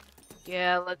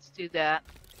 Yeah, let's do that.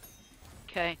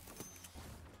 Okay.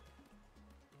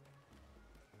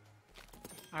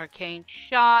 Arcane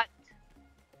Shot.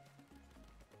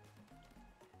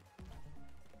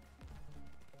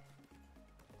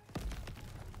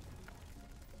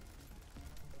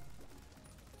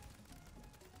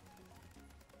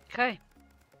 Okay.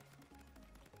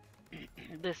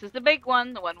 This is the big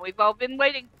one, the one we've all been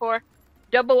waiting for.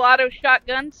 Double auto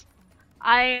shotguns.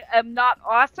 I am not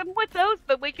awesome with those,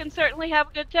 but we can certainly have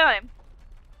a good time.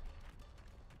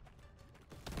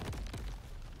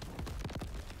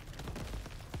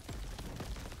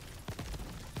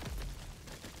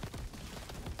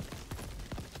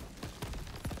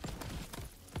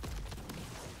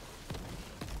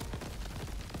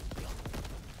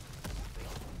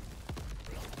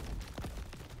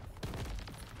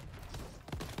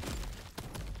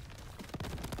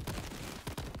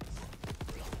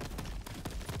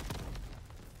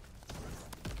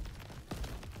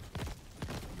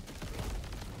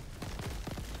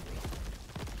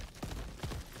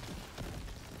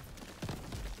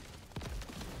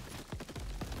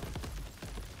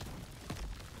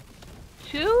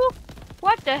 Two?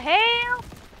 What the hell?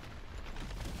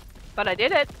 But I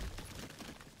did it.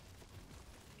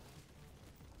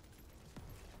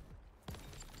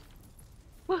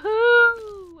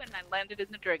 Woohoo! And I landed in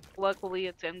the drink. Luckily,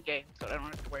 it's in game, so I don't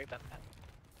have to worry about that.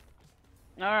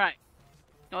 Alright.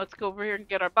 Now let's go over here and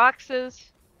get our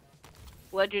boxes.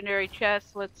 Legendary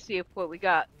chest. Let's see what we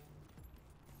got.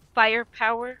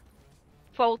 Firepower,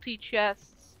 faulty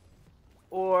chests,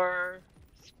 or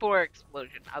spore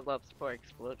explosion. I love spore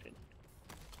explosion.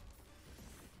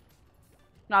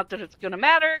 Not that it's gonna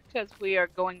matter, because we are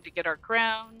going to get our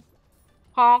crown.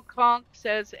 Honk honk,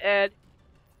 says Ed.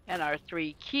 And our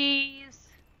 3 keys.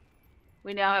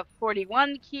 We now have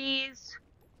 41 keys.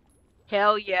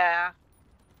 Hell yeah.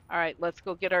 Alright, let's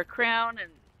go get our crown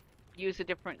and use a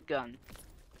different gun.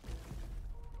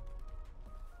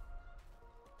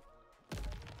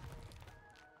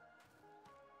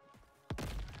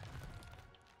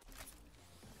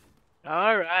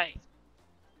 Alright.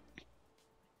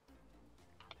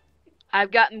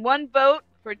 I've gotten 1 vote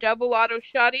for double auto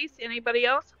shotties. Anybody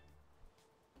else?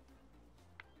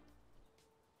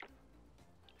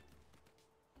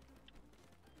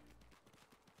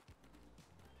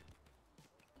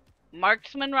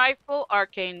 Marksman rifle,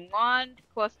 arcane wand,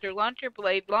 cluster launcher,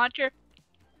 blade launcher,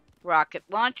 rocket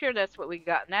launcher. That's what we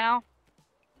got now.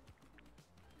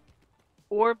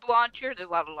 Orb launcher. There's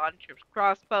a lot of launchers.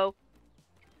 Crossbow,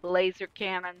 laser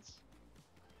cannons,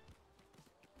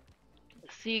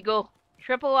 seagull,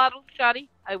 triple auto shotty.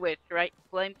 I wish, right?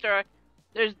 Flamethrower.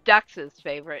 There's Dux's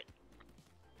favorite.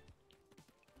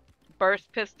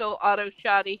 Burst pistol, auto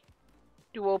shotty,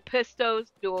 dual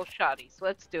pistols, dual shotties.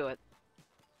 Let's do it.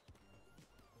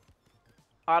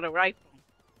 Auto rifle.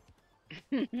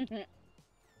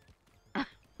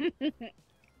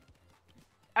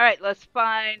 Alright, let's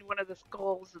find one of the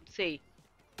skulls and see.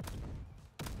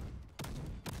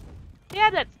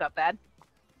 Yeah, that's not bad.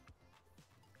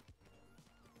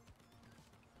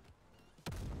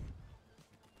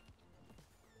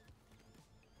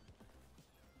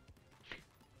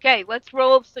 Okay, let's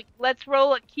roll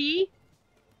a key.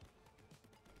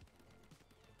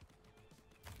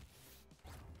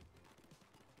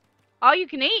 All you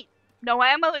can eat. No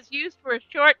ammo is used for a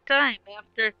short time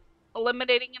after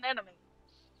eliminating an enemy.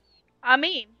 I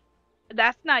mean,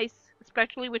 that's nice,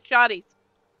 especially with shotties.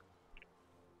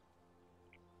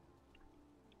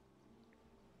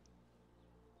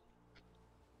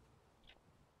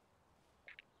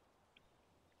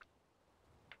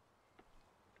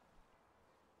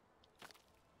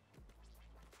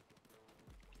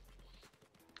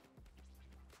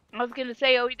 I was gonna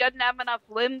say, oh, he doesn't have enough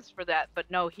limbs for that, but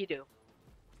no, he do.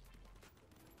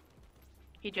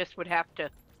 He just would have to.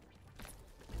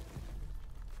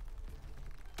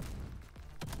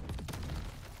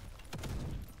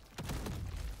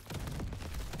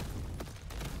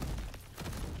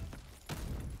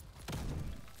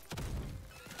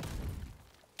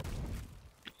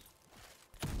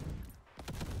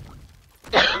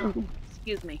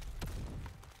 Excuse me.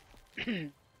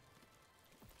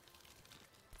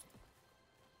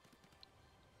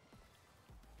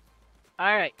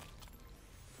 All right.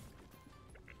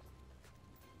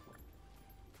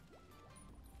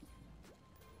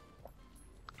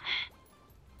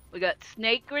 We got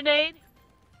snake grenade,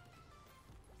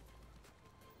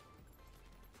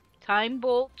 time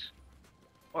bolt,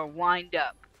 or wind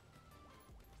up.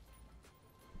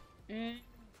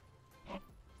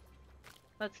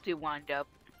 Let's do wind up.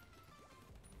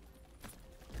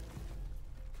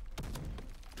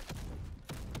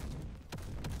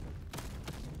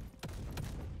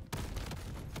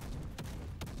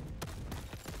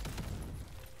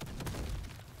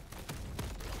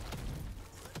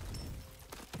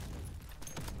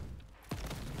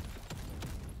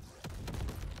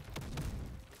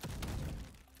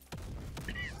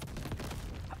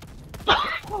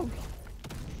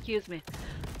 Excuse me.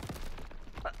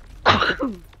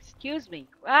 Excuse me.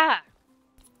 Ah.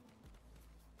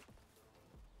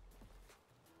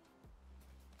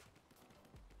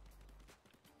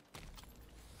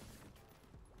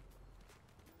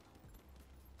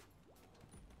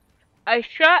 Ice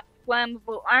shot,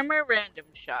 flammable armor, random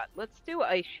shot. Let's do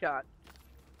ice shot.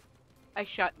 Ice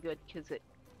shot good because it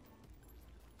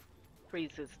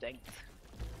freezes things.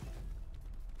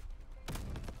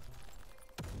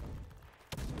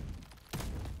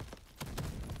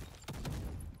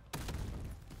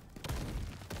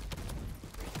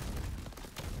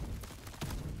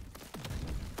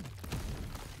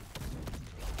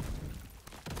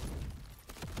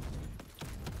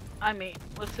 I mean,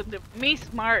 listen to me,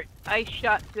 smart. Ice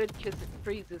shot good because it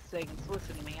freezes things.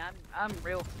 Listen to me, I'm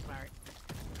real smart.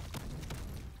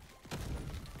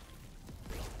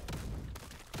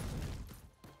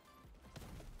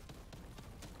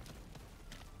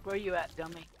 Where you at,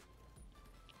 dummy?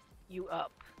 You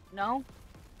up? No?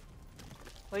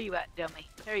 Where you at, dummy?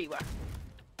 There you are.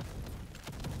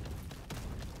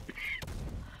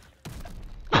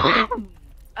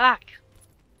 Ack.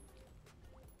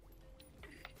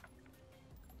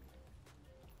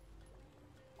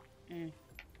 Mm.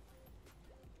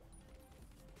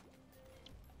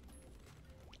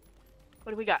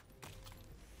 What do we got?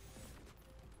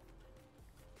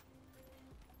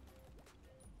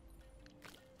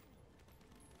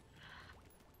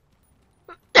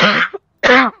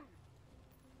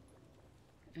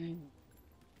 Mm.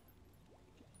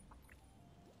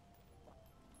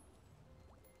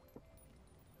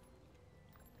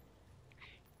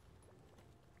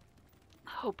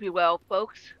 Hope you well,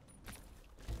 folks.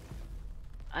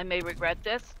 I may regret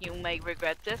this. You may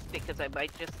regret this because I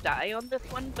might just die on this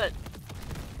one, but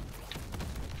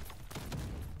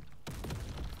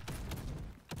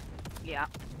yeah.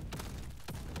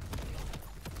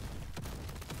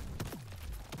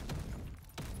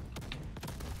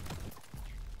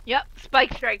 Yep,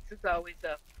 Spike Strikes is always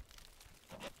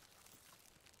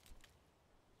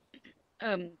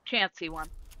a chancy one.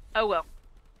 Oh well.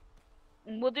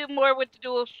 We'll do more with the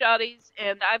dual shotties,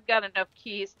 and I've got enough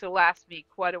keys to last me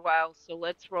quite a while, so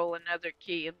let's roll another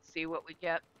key and see what we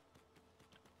get.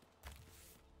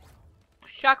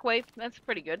 Shockwave, that's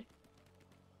pretty good.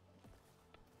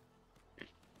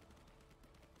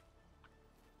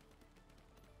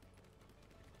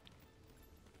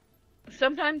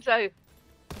 Sometimes I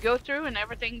go through and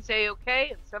everything's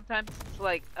a-okay, and sometimes it's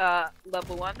like,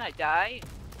 level 1, I die.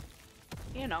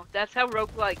 You know, that's how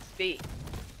roguelikes be.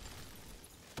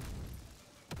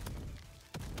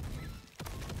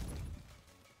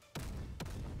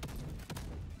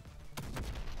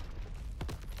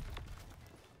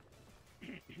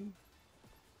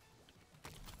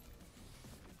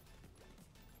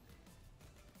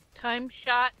 Time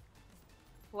shot,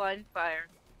 blind fire,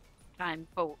 time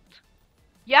bolt.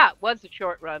 Yeah, it was a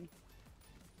short run.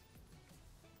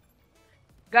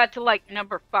 Got to like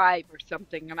number 5 or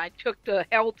something, and I took the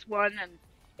health one, and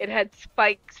it had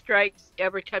spike strikes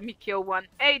every time you kill one.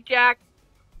 Hey, Jack!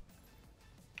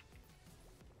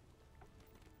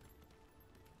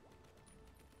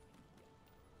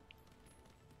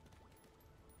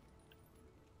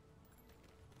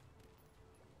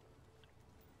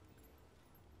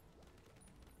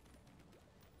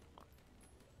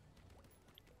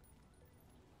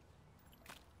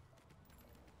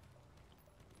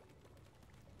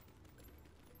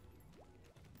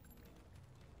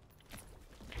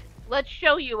 Let's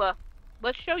show you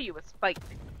a spike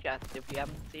chest if you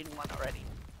haven't seen one already.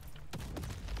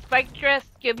 Spike chests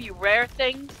give you rare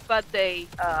things, but they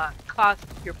cost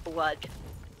your blood.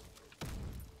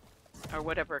 Or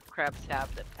whatever crabs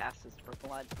have that passes for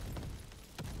blood.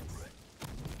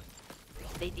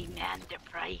 They demand a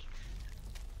price.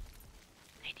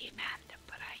 They demand a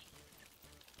price.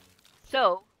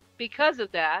 So, because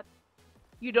of that,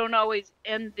 you don't always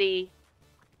end the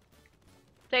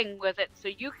thing with it, so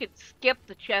you could skip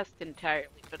the chest entirely,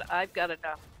 but I've got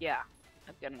enough, yeah,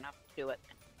 I've got enough to do it.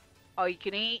 All you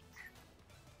can eat,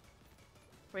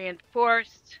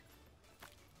 reinforced,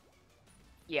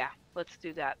 yeah, let's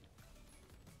do that.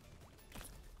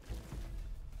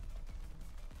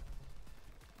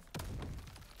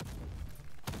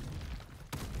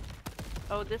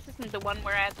 Oh, this isn't the one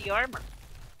where I had the armor.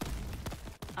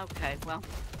 Okay, well,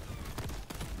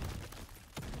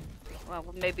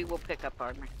 maybe we'll pick up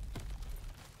armor.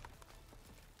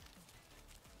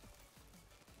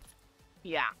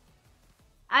 Yeah.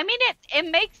 I mean, it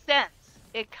makes sense.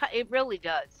 It really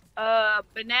does.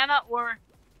 Banana or...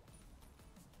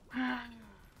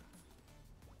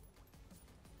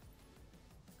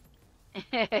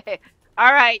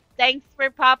 Alright, thanks for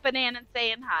popping in and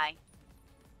saying hi.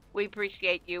 We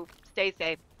appreciate you. Stay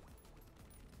safe.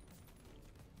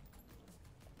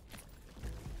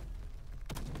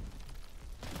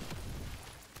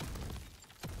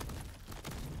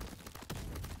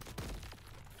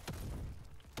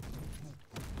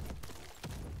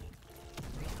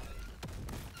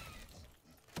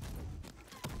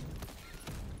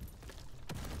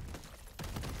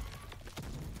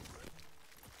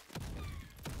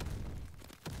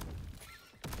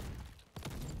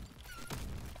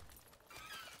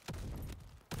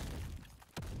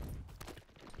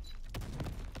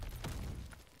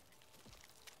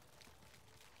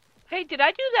 Hey, did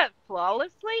I do that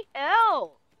flawlessly?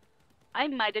 Hell, I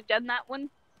might have done that one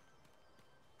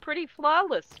pretty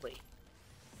flawlessly.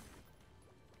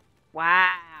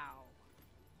 Wow.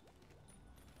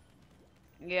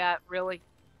 Yeah, really.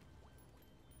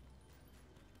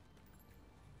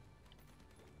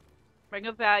 Bring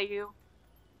a value.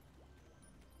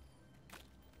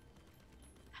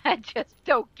 I just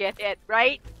don't get it,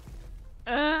 right?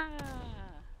 Ah.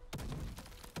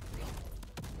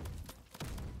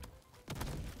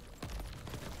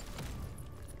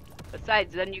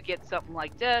 Besides, then you get something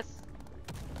like this.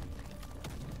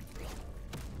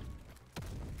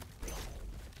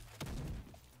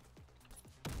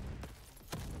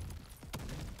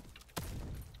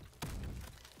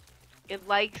 It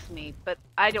likes me, but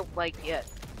I don't like it.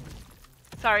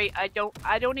 Sorry, I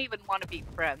don't even want to be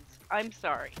friends. I'm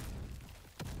sorry.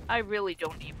 I really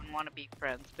don't even want to be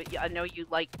friends, but yeah, I know you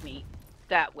like me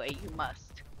that way. You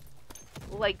must.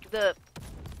 Like the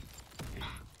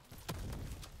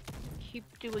keep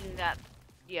doing that.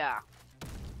 Yeah.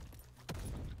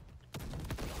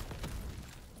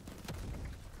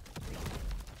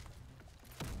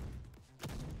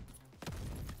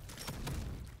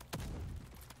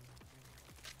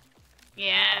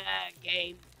 Yeah,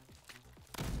 game.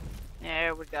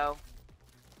 There we go.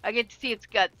 I get to see its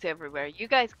guts everywhere. You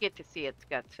guys get to see its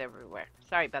guts everywhere.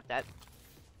 Sorry about that.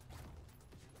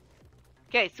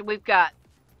 Okay, so we've got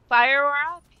Fire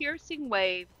Aura, Piercing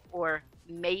Wave, or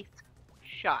Mace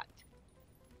Shot.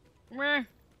 Meh.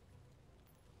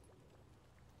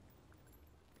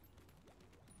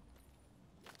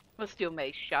 Let's do a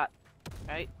Mace Shot,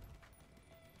 right?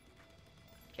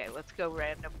 Okay, let's go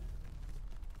random.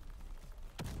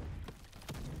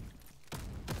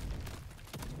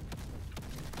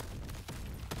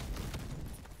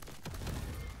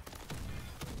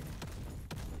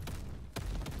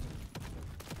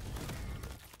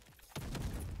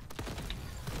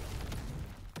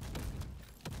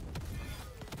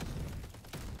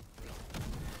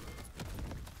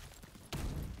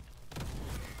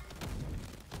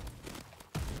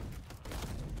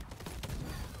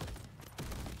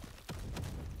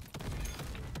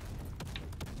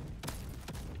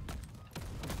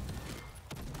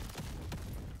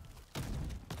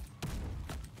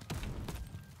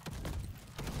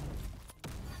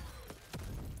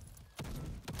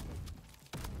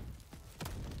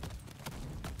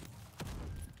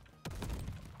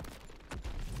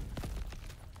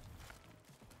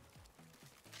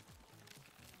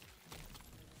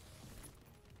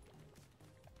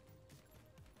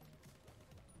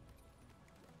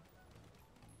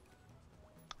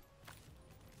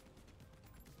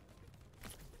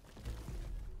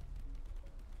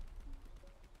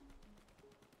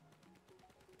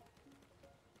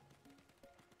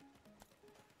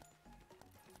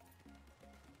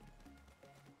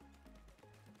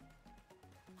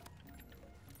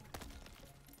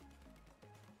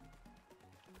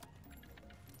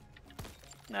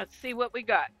 Let's see what we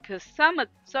got, because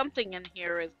something in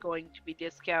here is going to be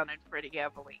discounted pretty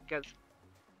heavily, because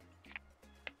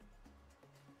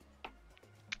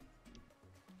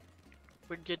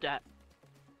we did that.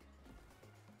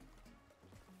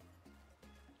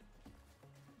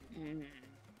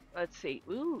 Let's see.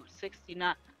 Ooh,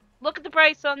 69. Look at the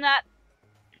price on that.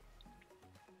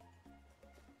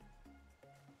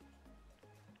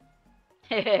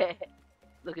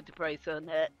 Look at the price on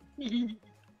that.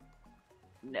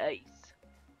 Nice.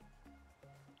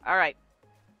 All right.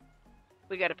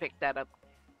 We got to pick that up.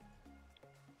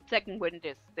 Second wind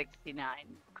is 69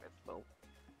 crystal.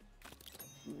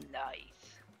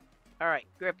 Nice. All right.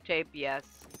 Grip tape, yes.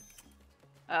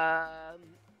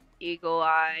 Eagle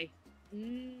eye.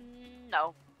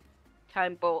 No.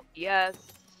 Time bolt, yes.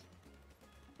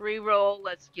 Reroll.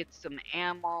 Let's get some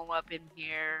ammo up in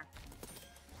here.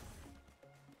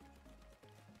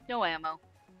 No ammo.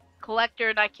 Collector,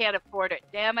 and I can't afford it.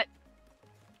 Damn it.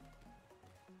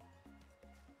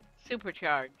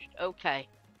 Supercharged. Okay.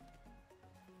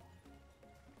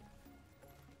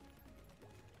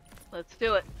 Let's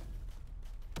do it.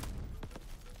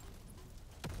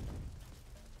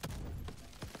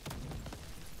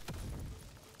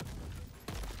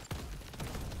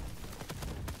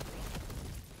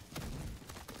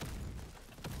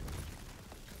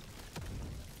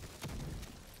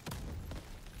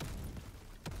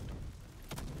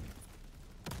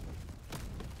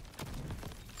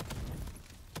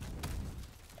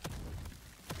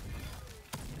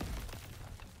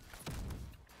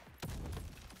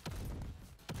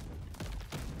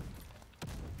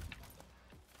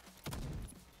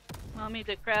 Mommy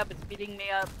the crab is beating me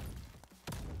up.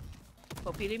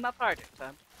 Well, beat him up harder,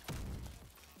 son.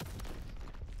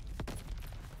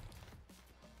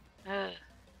 Ugh.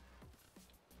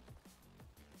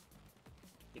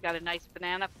 You got a nice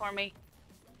banana for me?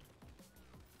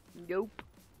 Nope.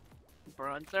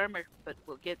 Bronze armor, but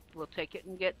we'll take it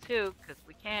and get two, because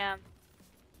we can.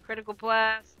 Critical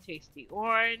blast, tasty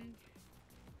orange,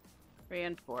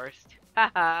 reinforced.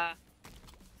 Haha.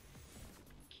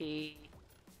 Key.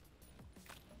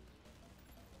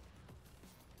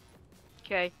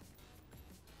 Okay.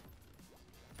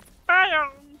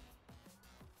 Biome.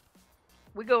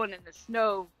 We're going in the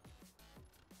snow.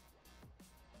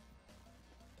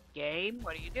 Game?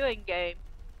 What are you doing, game?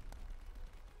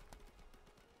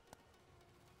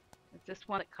 Is this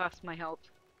one that costs my health?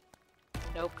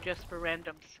 Nope, just for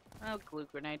randoms. Oh, glue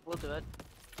grenade, we'll do it.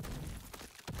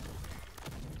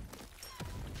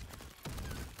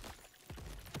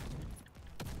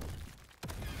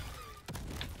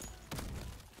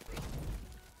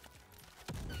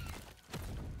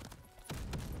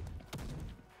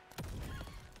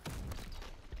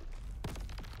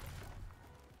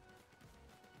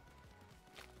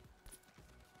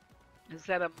 Is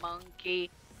that a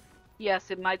monkey? Yes,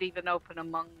 it might even open a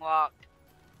mung lock.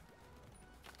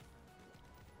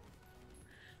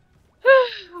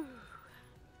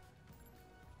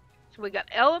 So we got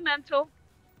elemental.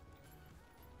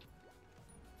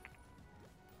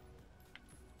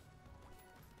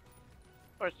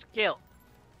 Or skill.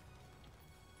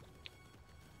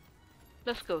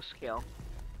 Let's go skill.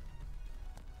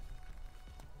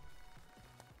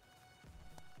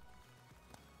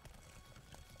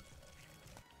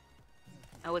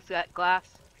 Oh, is that glass?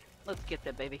 Let's get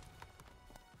that baby.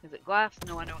 Is it glass?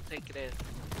 No, I don't think it is.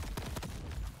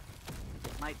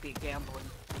 It might be gambling.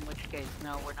 In which case,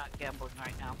 no, we're not gambling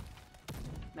right now.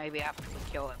 Maybe after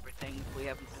we kill everything, if we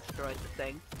haven't destroyed the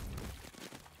thing.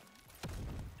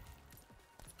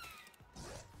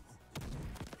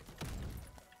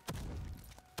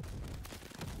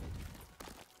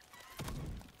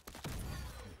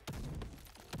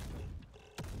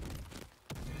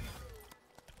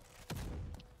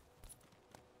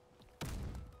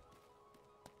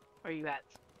 Where are you at?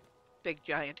 Big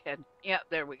giant head. Yeah,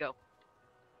 there we go.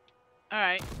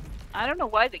 Alright. I don't know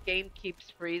why the game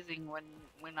keeps freezing when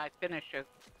I finish a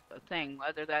thing,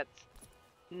 whether that's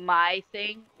my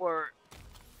thing or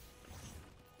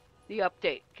the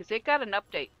update, because it got an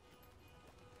update.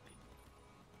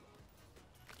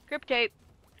 Grip tape.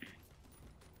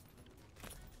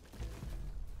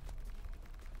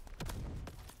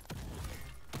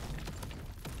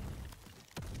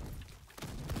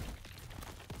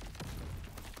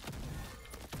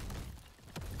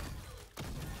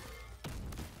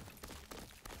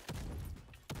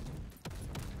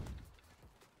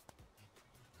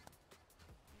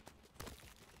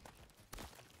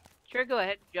 Sure, go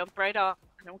ahead. Jump right off.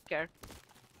 I don't care.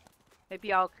 Maybe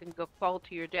y'all can go fall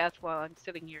to your death while I'm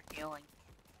sitting here healing.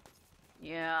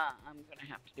 Yeah, I'm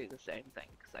gonna have to do the same thing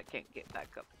because I can't get back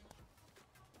up.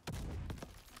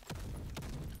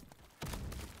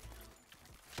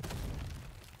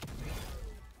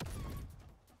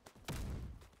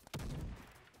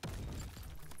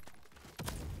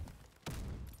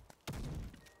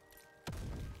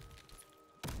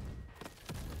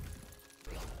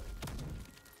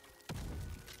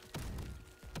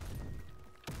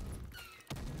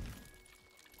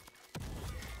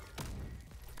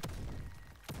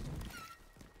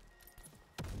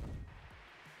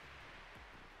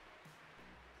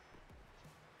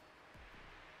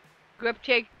 Grip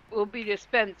tape will be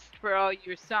dispensed for all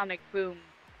your Sonic Boom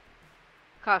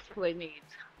cosplay needs.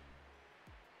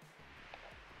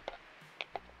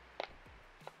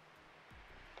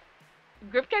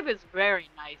 Grip tape is very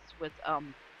nice with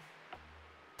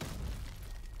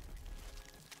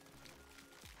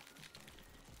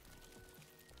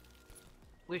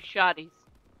shotties.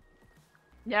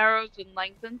 Narrows and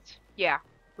lengthens? Yeah,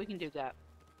 we can do that.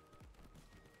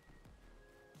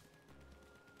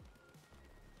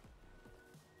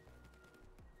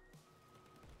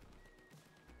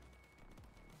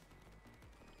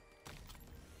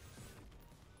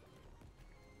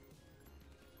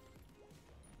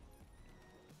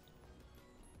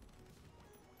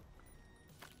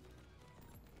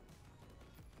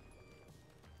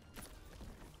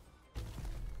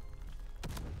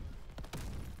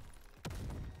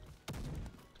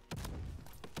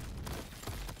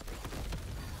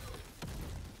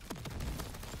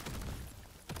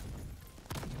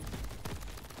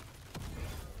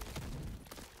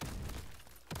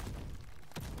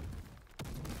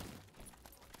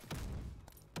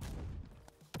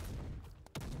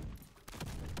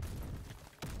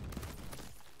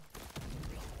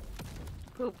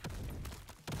 Poop.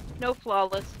 No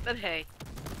flawless, but hey.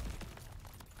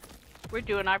 We're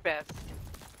doing our best.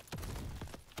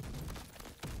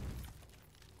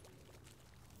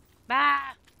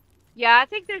 Bah! Yeah, I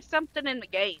think there's something in the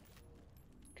game.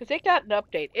 Because it got an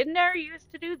update. It never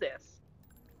used to do this.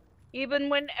 Even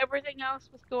when everything else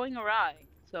was going awry.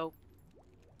 So...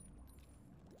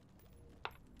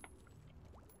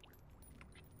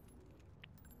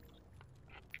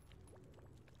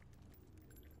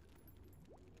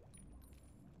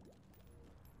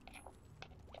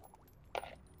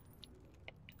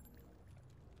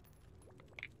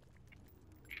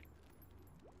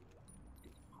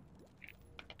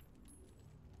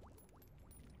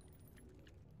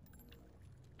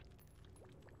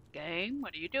 Game?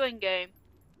 What are you doing, game?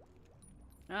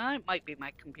 It might be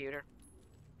my computer.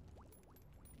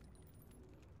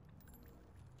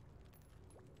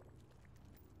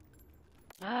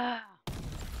 Ah.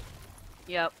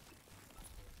 Yep.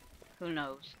 Who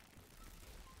knows?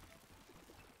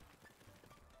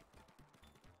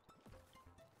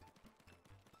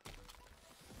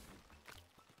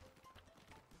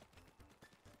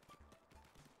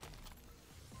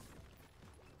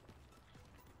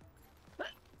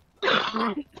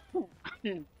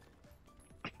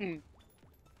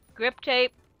 Grip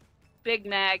tape, Big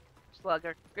Mag,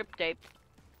 Slugger, grip tape.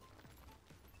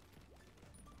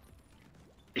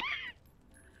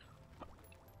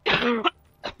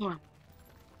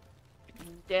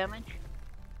 Damage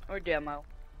or demo?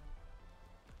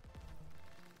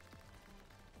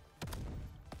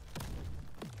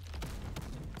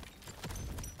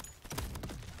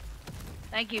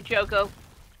 Thank you, Choco.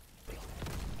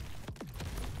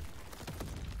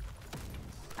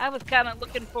 I was kind of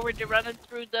looking forward to running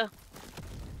through the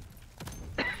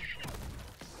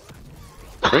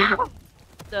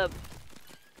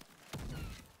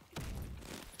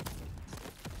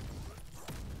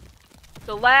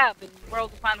the lab in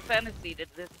World of Final Fantasy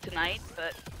tonight,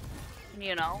 but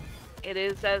you know, it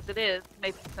is as it is.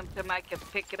 Maybe sometime I can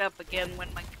pick it up again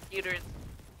when my computer is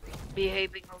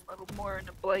behaving a little more in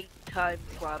a blank time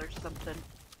slot or something.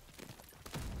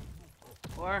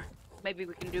 Or maybe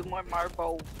we can do more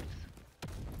marbles.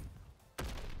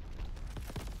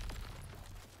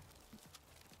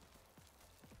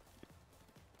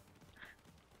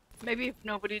 Maybe if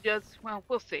nobody does, well,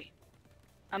 we'll see.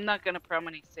 I'm not gonna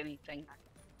promise anything.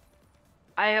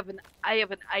 I have an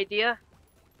idea,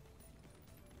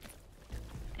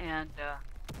 and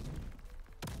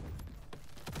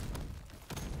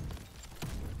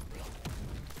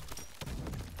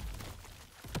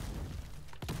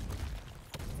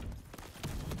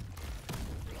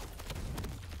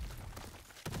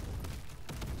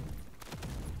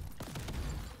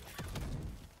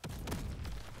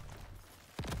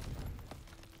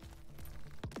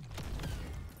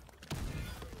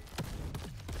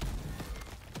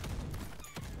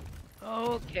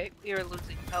okay, we are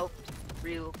losing health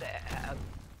real bad.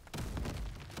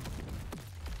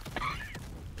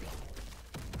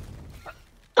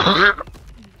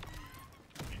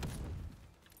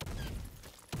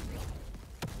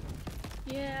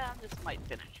 Yeah, this might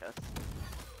finish us.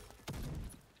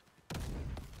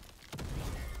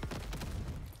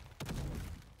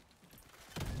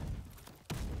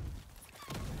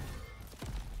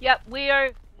 Yep, we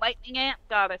are Lightning Ant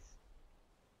Goddess.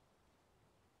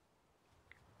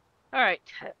 Alright.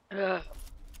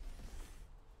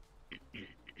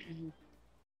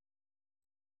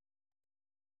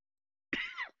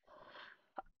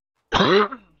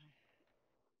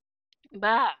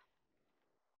 Bah.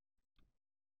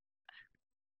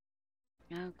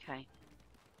 Okay.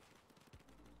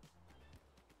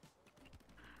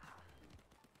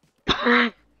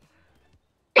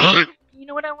 You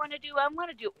know what I want to do? I want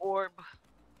to do orbs.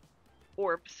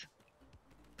 Orbs.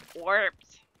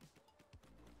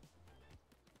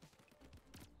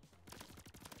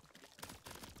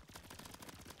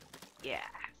 Yes.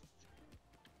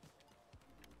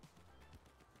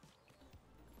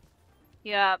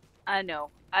 Yeah, I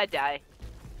know. I die.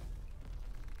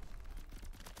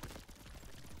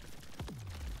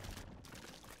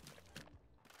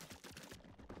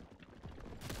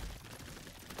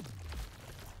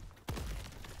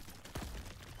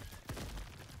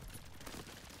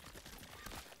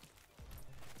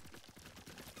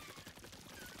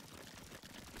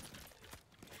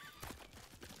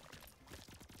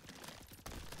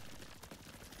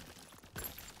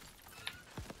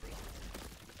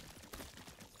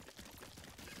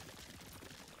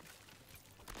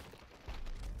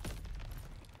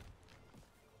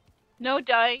 No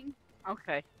dying?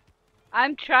 Okay.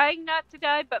 I'm trying not to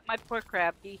die, but my poor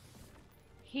crab, he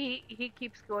He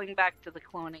keeps going back to the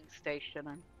cloning station,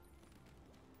 and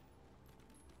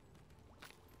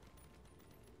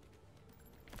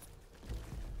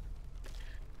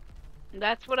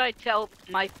that's what I tell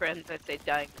my friends. I say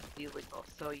dying is illegal,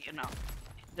 so you know.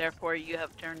 Therefore, you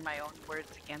have turned my own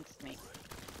words against me.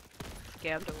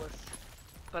 Scandalous,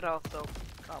 but also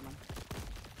common.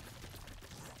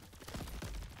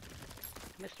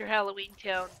 Mr. Halloween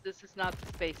Town, this is not the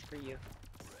space for you.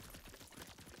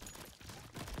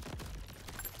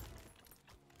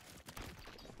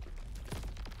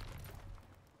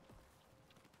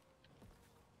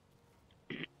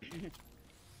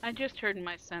 I just heard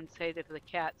my son say to the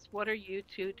cats, "What are you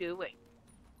two doing?"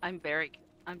 I'm very,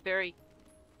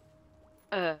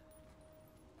 uh,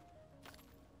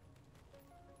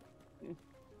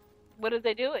 what are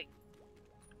they doing?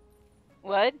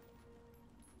 What?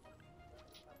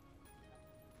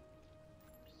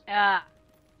 Ah,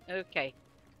 okay.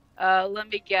 Let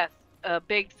me guess.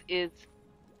 Biggs is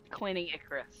cleaning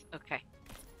Icarus. Okay.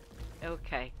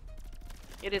 Okay.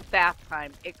 It is bath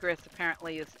time. Icarus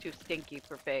apparently is too stinky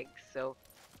for Biggs, so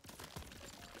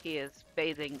he is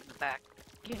bathing the back,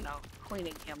 you know,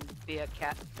 cleaning him via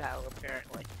cat style,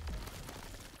 apparently.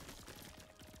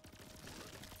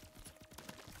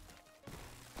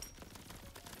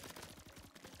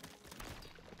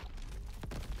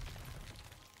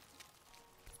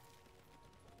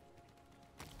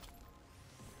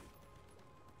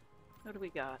 What do we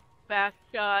got? Fast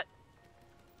shot,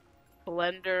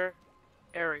 blender,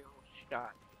 aerial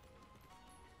shot.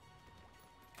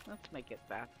 Let's make it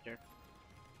faster.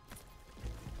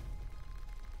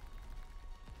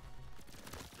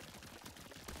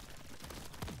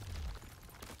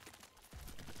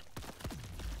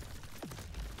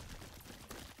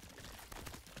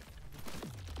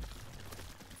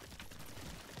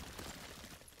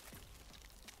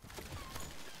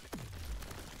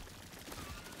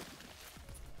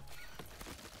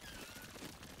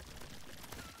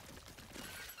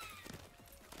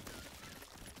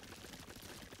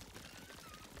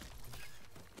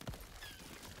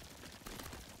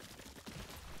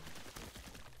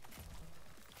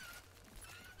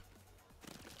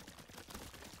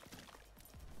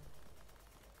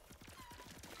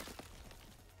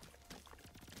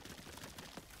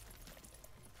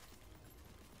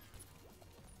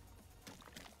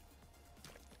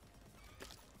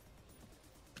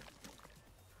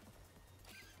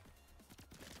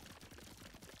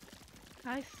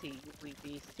 I see you, wee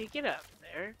beastie. Get out of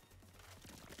there.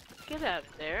 Get out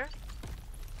of there.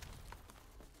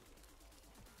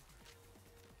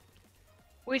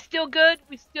 We still good?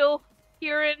 We still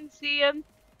hearing, seeing?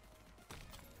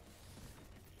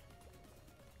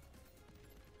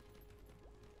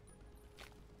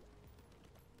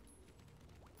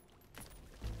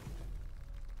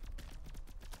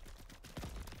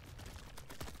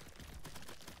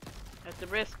 At the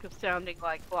risk of sounding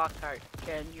like Lockhart,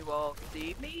 can you all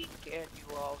see me? Can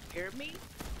you all hear me?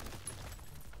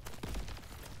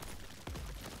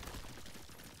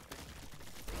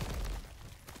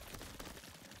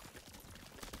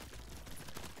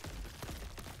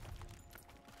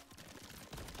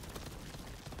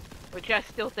 Which I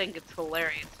still think it's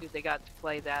hilarious who they got to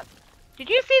play that. Did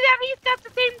you see that? He's got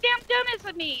the same damn gun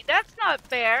as me. That's not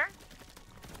fair.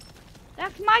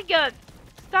 That's my gun.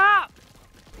 Stop.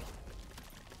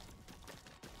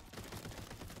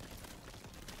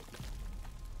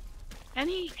 And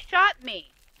he shot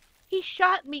me. He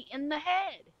shot me in the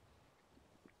head.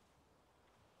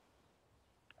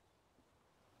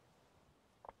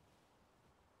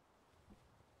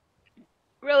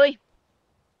 Really?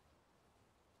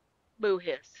 Boo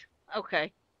hiss.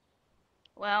 Okay.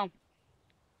 Well,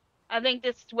 I think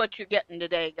this is what you're getting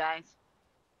today, guys.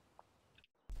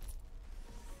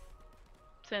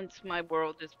 Since my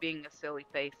world is being a silly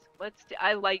face.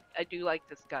 I do like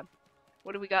this gun.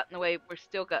 What do we got in the way? We're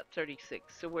still got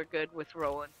 36, so we're good with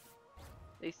rolling.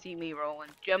 They see me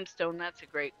rolling. Gemstone, that's a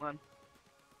great one.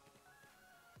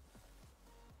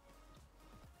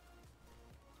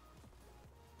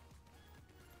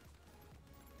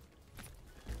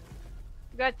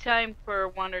 We got time for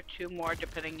one or two more,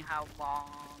 depending how long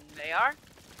they are.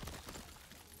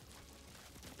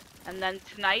 And then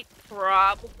tonight,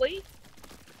 probably,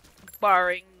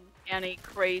 barring any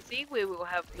crazy, we will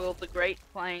have Will the Great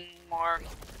playing more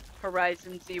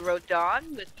Horizon Zero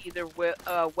Dawn with either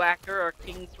Whacker or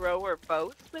King's Row or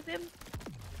both with him.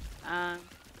 I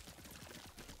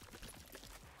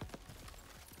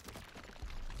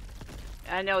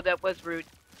know that was rude.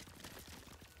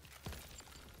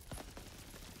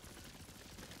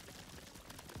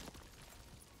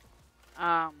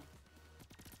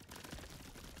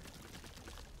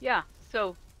 Yeah,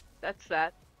 so that's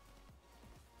that.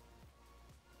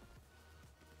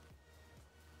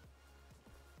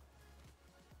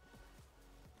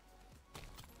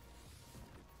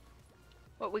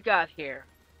 What we got here?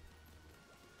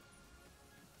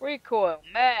 Recoil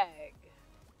mag.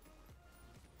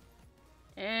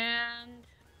 And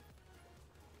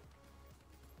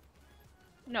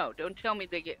no, don't tell me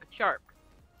they get sharp.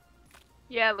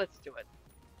 Yeah, let's do it.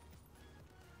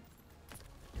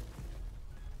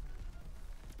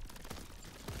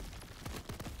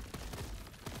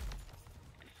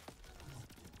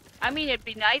 I mean, it'd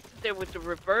be nice if there was a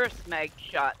reverse mag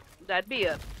shot. That'd be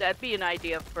an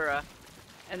idea for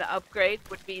an upgrade.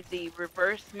 Would be the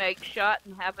reverse mag shot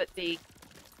and have it be,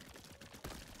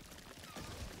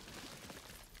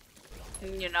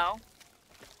 you know,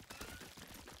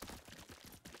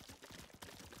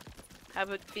 have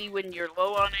it be when you're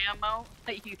low on ammo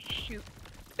that you shoot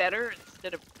better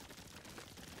instead of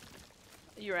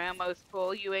your ammo's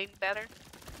full, you aim better.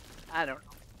 I don't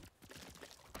know.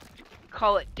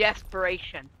 Call it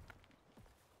desperation.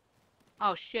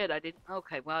 Oh shit, I didn't.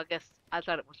 Okay, well, I guess I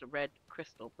thought it was a red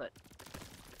crystal, but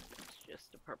it's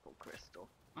just a purple crystal.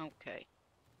 Okay.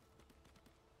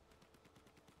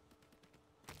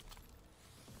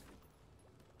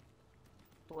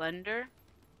 Blender.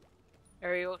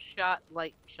 Aerial shot,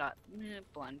 light shot.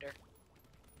 Blender.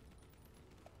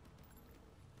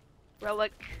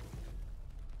 Relic.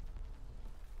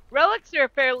 Relics are a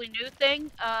fairly new thing.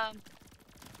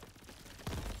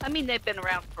 I mean, they've been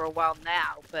around for a while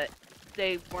now, but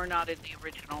they were not in the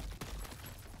original.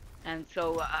 And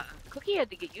so, Cookie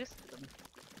had to get used to them.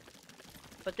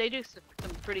 But they do some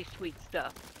pretty sweet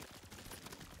stuff.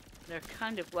 They're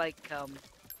kind of like,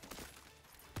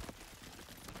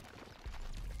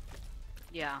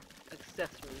 yeah,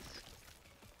 accessories.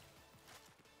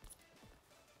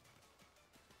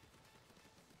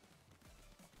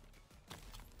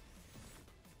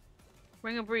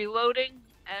 Ring of Reloading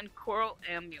and Coral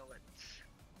Amulets.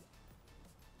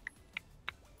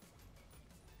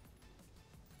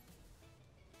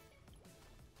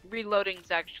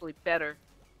 Reloading's actually better.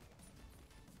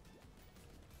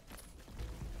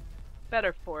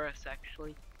 Better for us,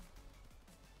 actually.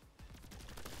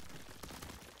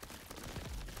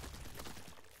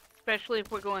 Especially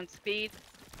if we're going speed.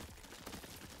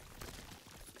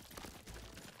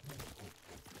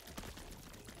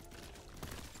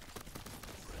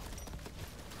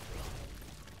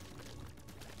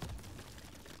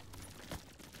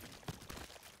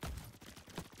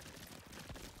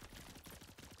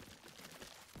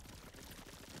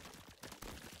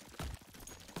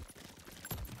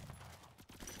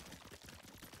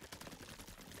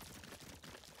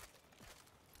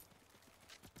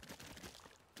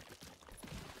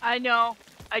 I know,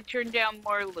 I turned down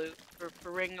more loot for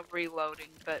Ring of Reloading,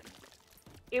 but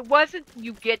it wasn't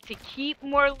you get to keep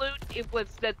more loot, it was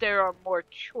that there are more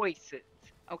choices,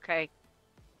 okay?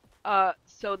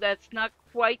 So that's not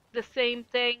quite the same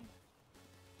thing.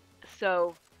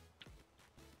 So,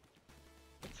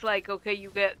 it's like, okay, you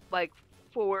get like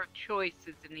 4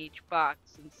 choices in each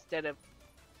box instead of...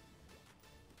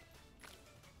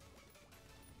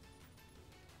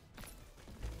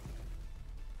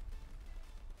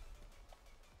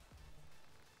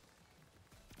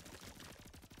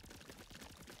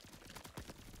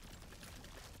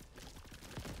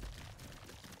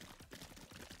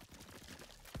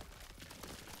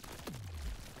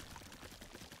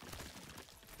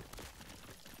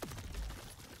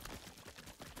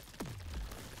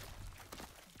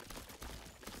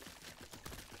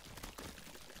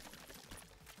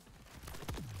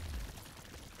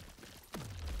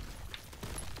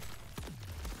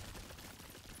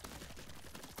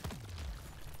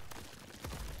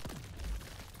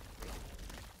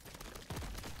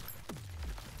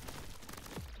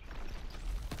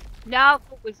 Now, if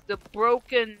it was the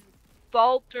broken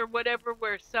vault or whatever,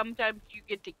 where sometimes you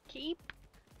get to keep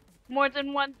more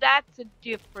than one, that's a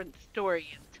different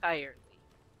story entirely.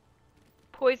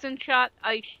 Poison shot,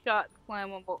 ice shot,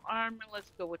 flammable armor.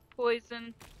 Let's go with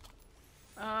poison.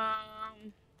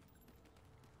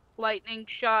 Lightning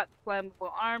shot,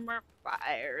 flammable armor,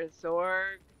 fire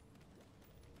Zorg.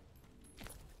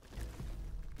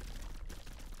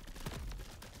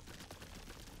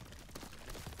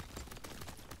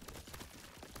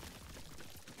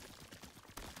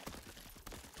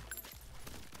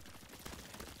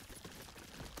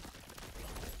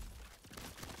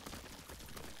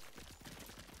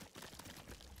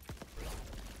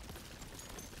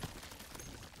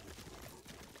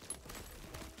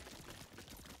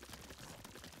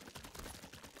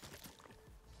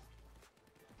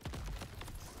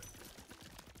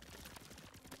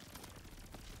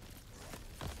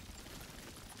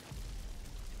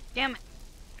 Damn it.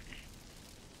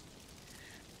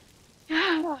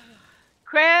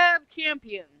 Crab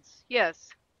champions. Yes.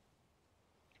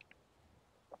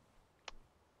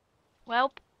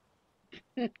 Well,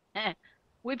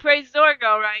 we praise Zorg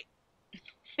all right.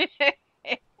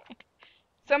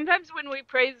 Sometimes when we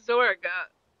praise Zorg,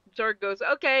 Zorg goes,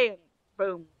 okay, and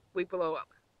boom, we blow up.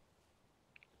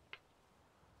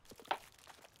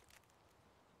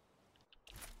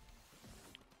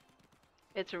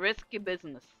 It's a risky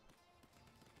business.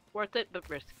 Worth it, but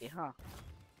risky, huh?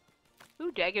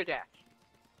 Ooh, Dagger Dash.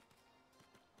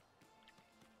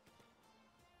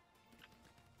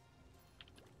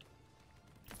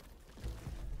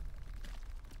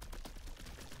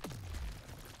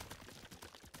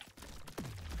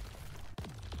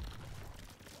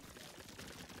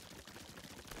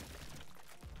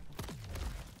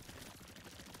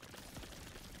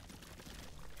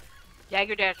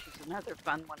 Dagger Dash is another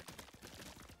fun one.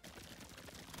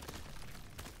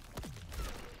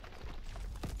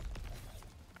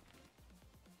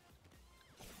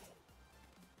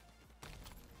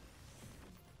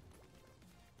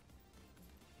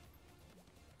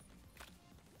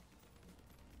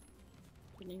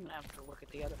 We didn't even have to look at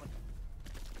the other one.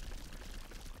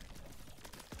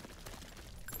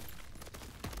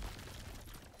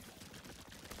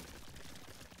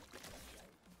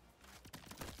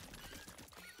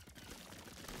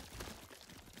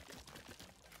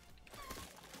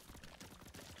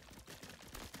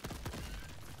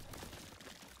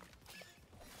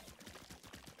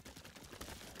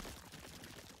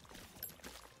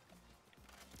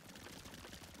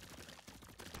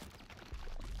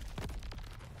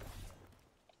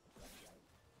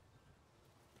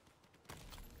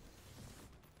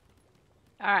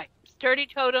 All right, sturdy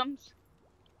totems,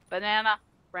 banana,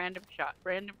 random shot,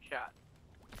 random shot.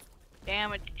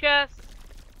 Damage chest.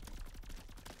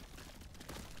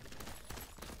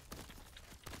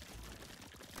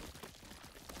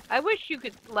 I wish you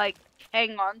could, like,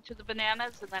 hang on to the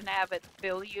bananas and then have it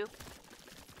fill you.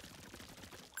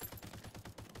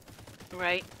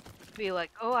 Right? Be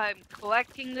like, oh, I'm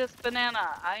collecting this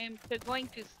banana. I am going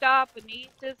to stop and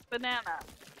eat this banana.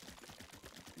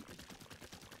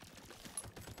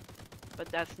 But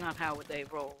that's not how they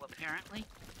roll, apparently.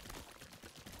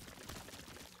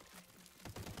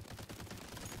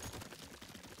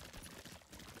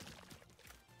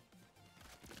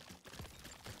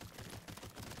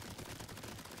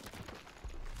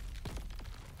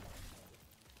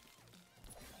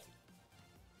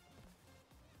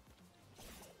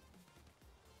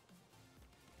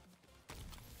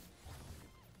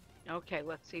 Okay,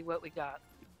 let's see what we got.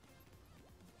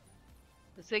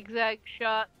 The zigzag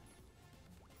shot.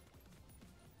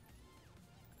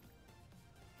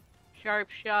 Sharp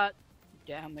shot.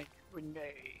 Damage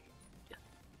grenade.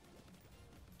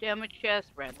 Damage chest,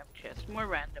 random chest. More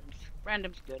randoms.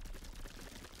 Random's good.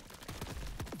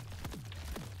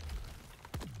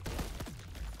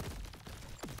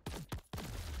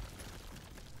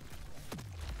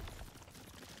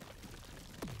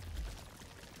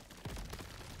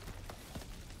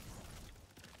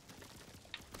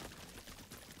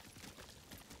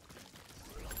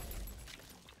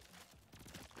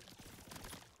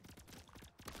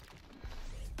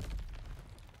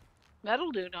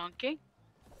 That'll do, donkey.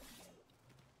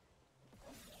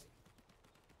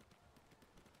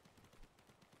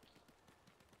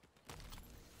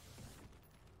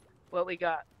 What we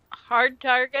got? Hard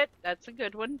target. That's a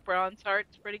good one. Bronze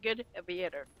heart's pretty good. Heavy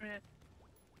hitter.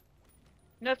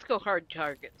 Let's go hard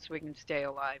target so we can stay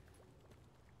alive.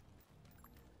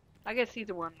 I guess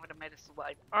either one would have made us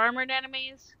alive. Armored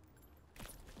enemies.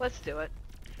 Let's do it.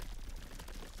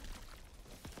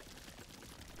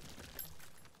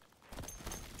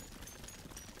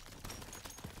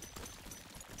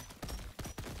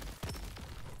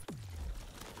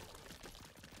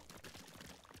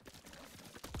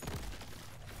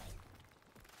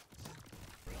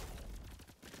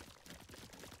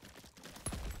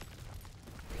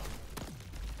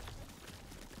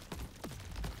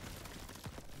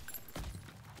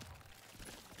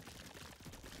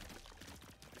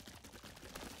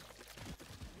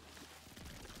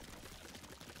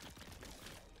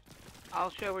 I'll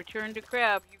show return to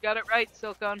crab. You got it right,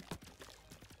 Silcon.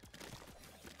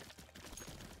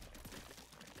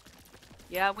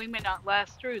 Yeah, we may not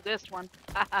last through this one.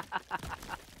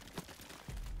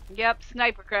 Yep,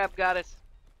 sniper crab got us.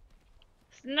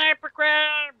 Sniper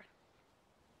crab!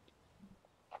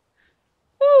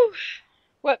 Whew.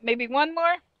 What, maybe one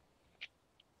more?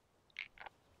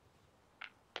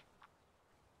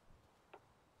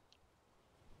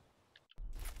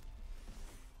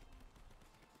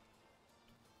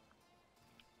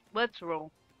 Let's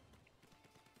roll.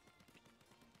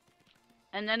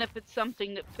 And then if it's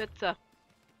something that fits a...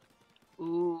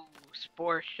 Ooh,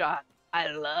 Spore Shot. I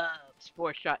love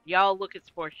Spore Shot. Y'all look at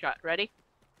Spore Shot. Ready?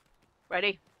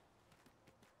 Ready?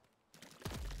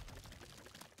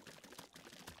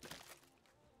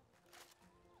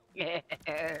 Yeah.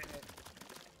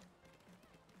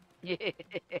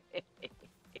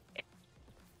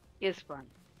 It's fun.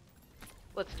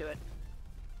 Let's do it.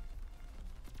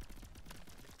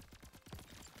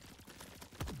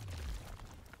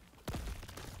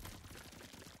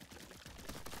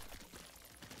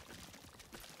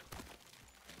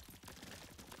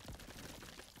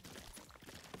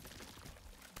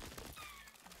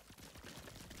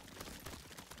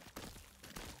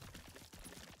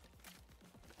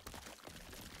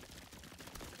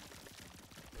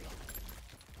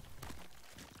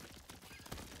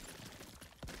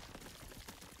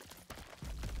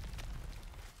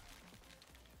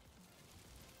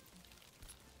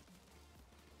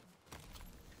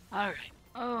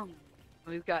 Alright.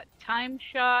 We've got Time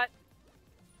Shot,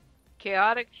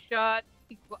 Chaotic Shot.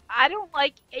 I don't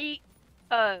like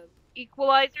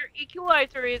Equalizer.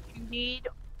 Equalizer is you need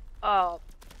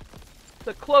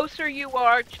the closer you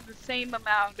are to the same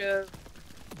amount of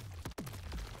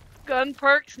gun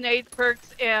perks, nade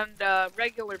perks, and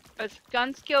regular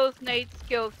gun skills, nade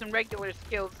skills, and regular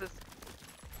skills, as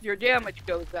your damage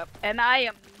goes up. And I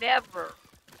am never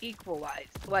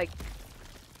equalized. Like,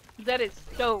 that is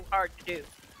so hard to do.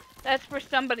 That's for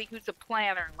somebody who's a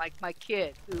planner, like my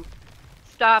kid, who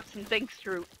stops and thinks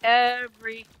through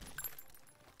every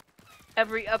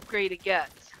upgrade he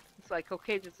gets. It's like,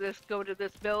 okay, does this go to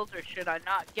this build or should I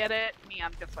not get it? Me,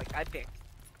 I'm just like, I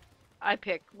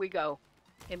pick, we go.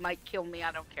 It might kill me,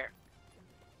 I don't care.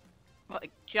 Like,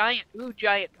 giant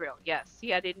drill, yes.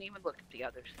 See, I didn't even look at the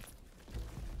others.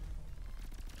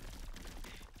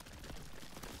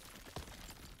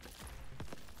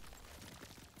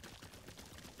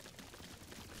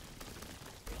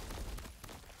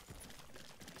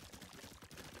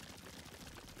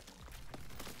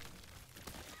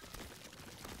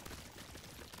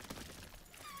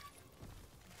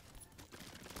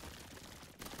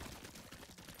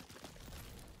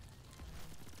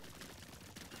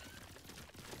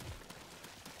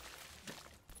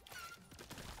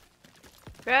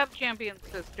 Crab champion,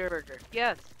 Sister Burger.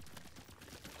 Yes.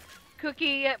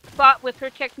 Cookie fought with her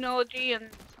technology and,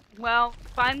 well,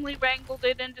 finally wrangled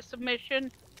it into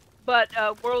submission. But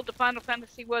World of Final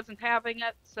Fantasy wasn't having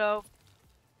it, so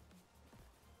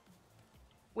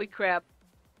we crab.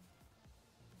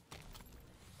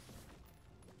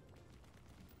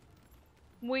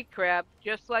 We crab.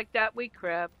 Just like that, we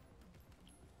crab.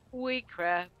 We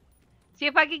crab. See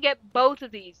if I can get both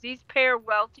of these. These pair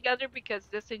well together because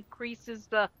this increases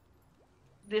the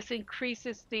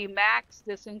max,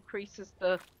 this increases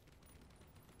the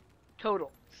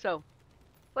total. So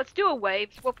let's do a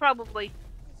waves. We'll probably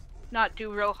not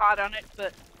do real hot on it,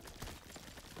 but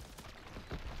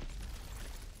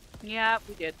yeah,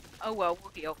 we did. Oh well,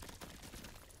 we'll heal.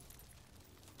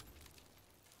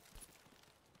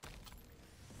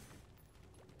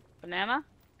 Banana?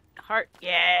 Heart?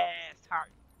 Yes, heart.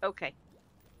 Okay.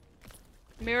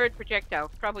 Mirrored projectile.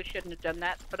 Probably shouldn't have done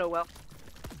that, but oh well.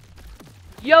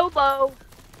 YOLO!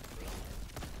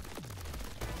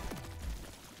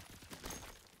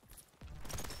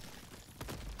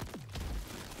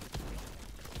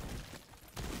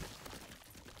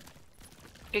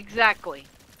 Exactly.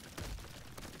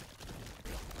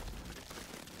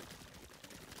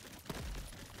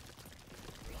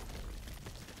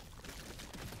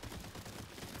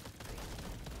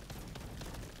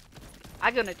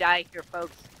 I'm gonna die here,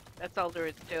 folks. That's all there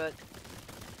is to it.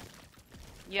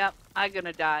 Yep, I'm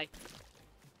gonna die.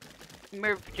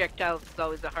 Mirror projectiles is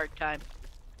always a hard time.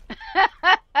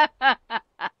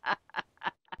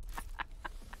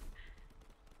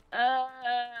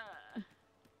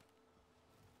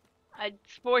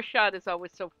 Spore Shot is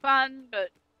always so fun, but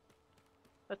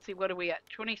let's see, what are we at?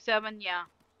 27, yeah.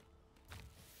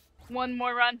 One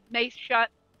more run. Mace Shot.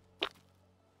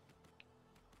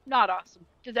 Not awesome.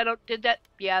 Did that?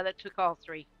 Yeah, that took all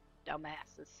three.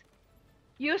 Dumbasses.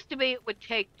 Used to be it would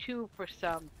take 2 for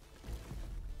some.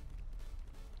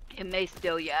 It may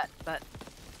still yet, but...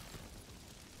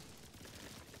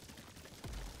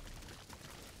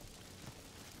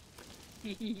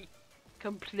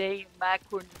 Complain,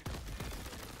 Macron.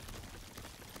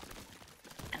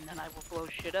 And then I will blow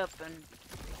shit up and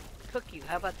cook you.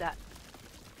 How about that?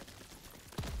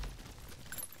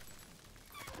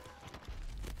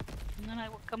 And then I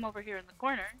will come over here in the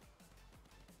corner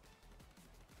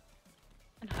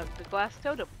and hug the glass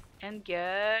totem and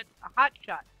get a hot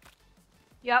shot.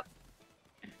 Yep.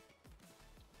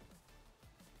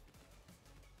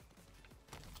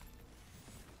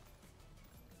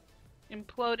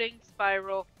 Imploding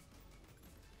spiral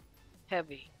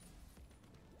heavy.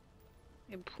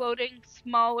 Imploding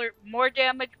smaller, more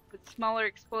damage but smaller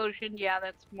explosion. Yeah,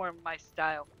 that's more my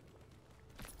style.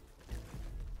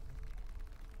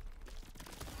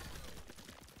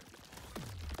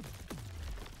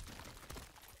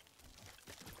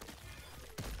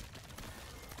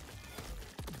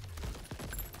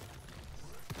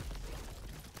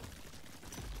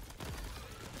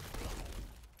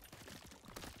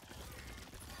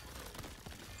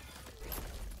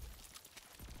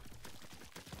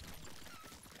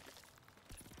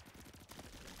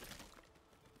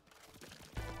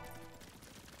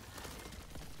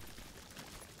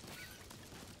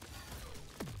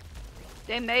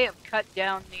 They may have cut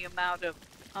down the amount of...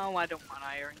 Oh, I don't want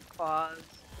iron claws.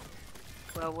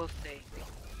 Well, we'll see.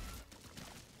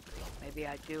 Maybe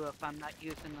I do if I'm not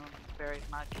using them very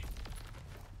much.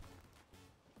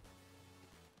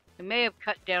 They may have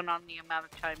cut down on the amount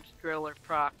of times drill or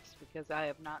procs because I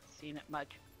have not seen it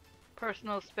much.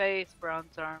 Personal space,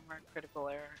 bronze armor, critical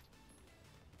error.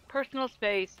 Personal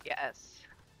space, yes.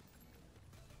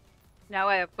 Now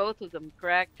I have both of them,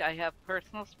 correct? I have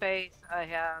personal space, I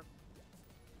have...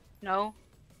 No?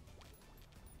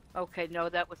 Okay, no,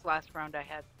 that was last round I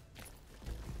had.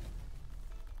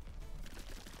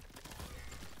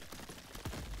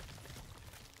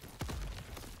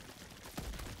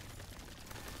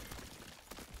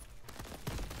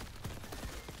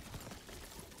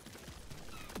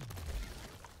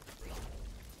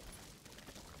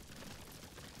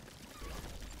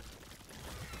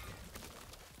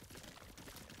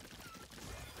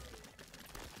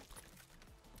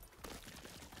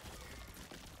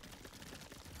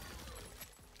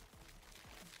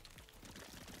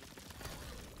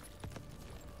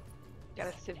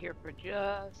 Gotta sit here for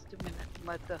just a minute and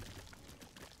let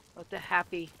the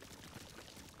happy...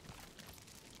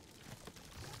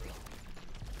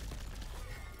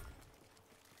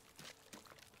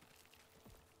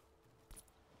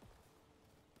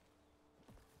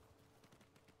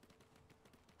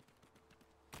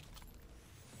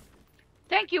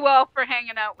 Thank you all for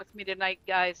hanging out with me tonight,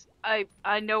 guys.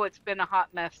 I know it's been a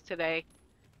hot mess today.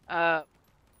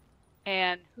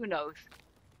 And who knows?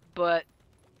 But,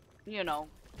 you know,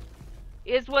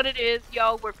 is what it is.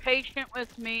 Y'all were patient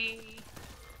with me.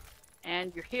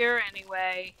 And you're here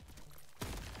anyway.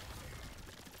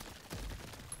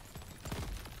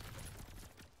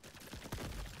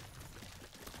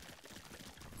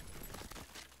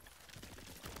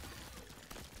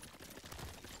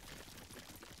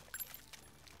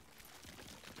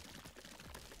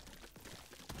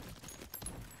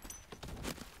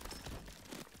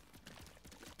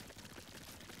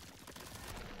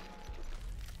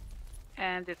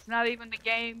 And it's not even the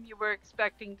game you were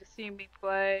expecting to see me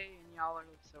play, and y'all are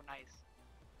so nice.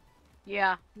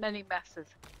 Yeah, many messes.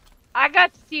 I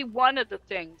got to see one of the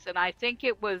things, and I think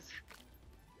it was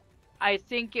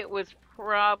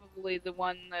probably the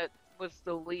one that was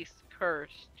the least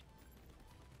cursed.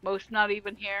 Most not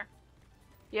even here.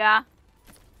 Yeah.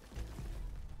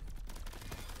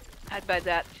 I'd buy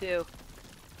that too.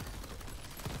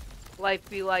 Life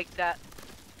be like that.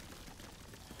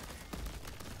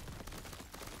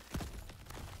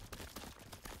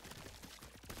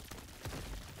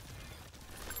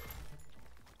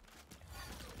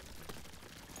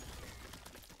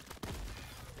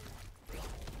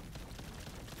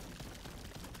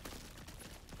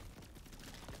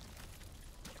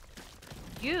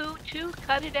 You two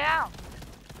cut it out.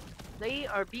 They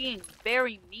are being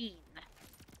very mean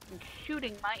and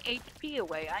shooting my HP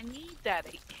away. I need that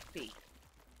HP.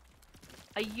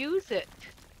 I use it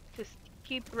to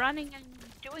keep running and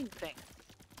doing things.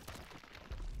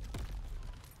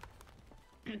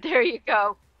 There you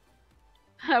go.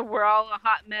 We're all a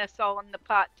hot mess all in the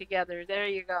pot together. There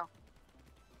you go.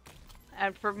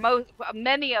 And for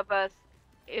many of us,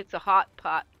 it's a hot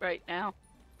pot right now.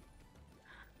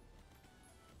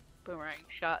 Boomerang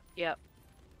shot, yep.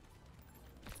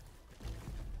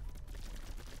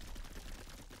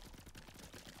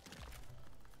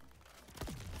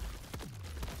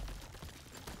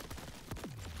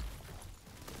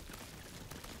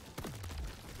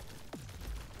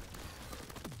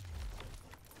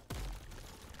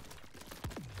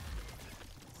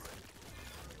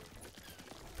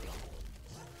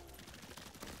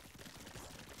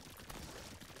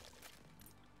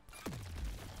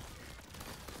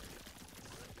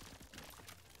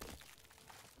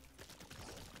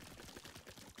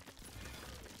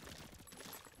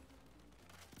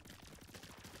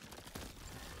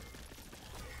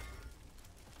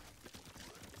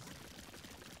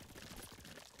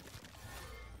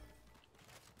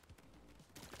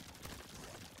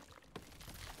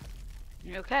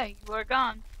 Okay, you are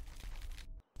gone.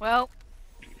 Well,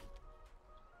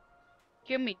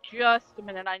 give me just a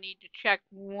minute. I need to check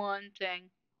one thing.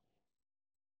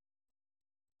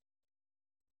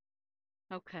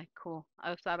 Okay, cool.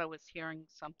 I thought I was hearing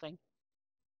something,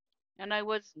 and I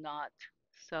was not.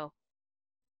 So,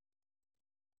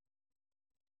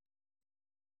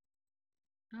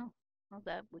 oh, well,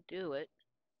 that would do it,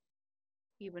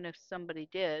 even if somebody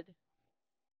did.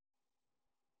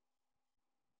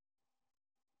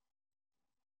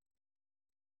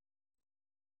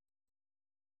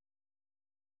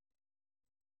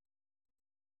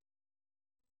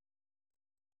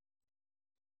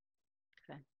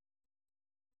 Okay.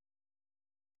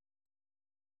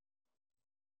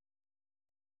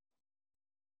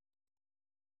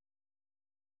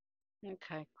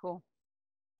 Okay, cool.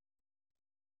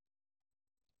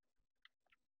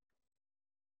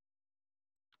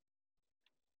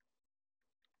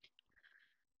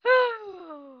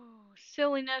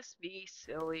 Silliness be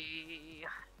silly.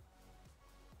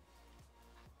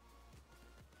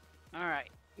 All right.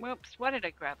 Whoops, why did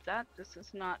I grab that? This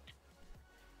is not.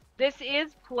 This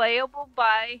is playable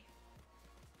by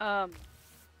um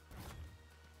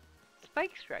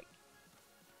Spike Strike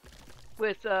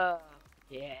with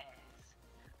yes,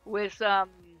 with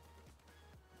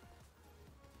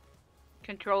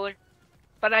controller.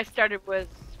 But I started with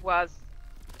was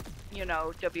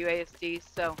WASD,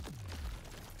 so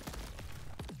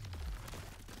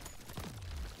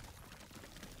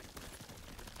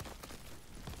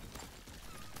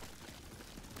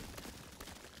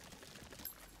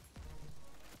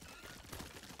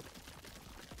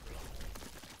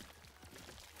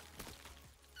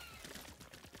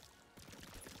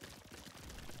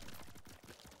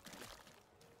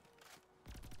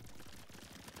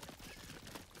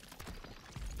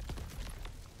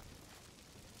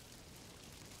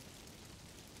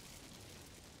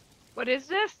what is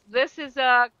this? This is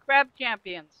Crab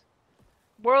Champions.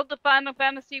 World of Final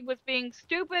Fantasy was being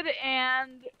stupid,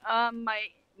 and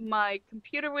my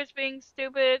computer was being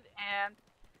stupid, and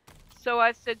so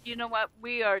I said, you know what?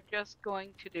 We are just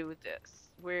going to do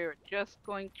this. We're just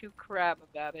going to crab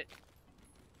about it.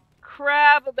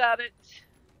 Crab about it.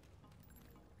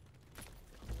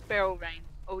 Barrel Rain.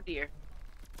 Oh dear.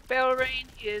 Barrel Rain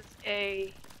is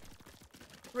a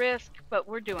risk, but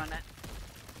we're doing it.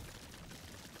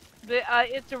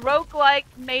 It's a roguelike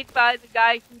made by the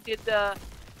guy who did the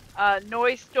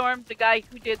Noise Storm, the guy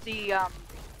who did the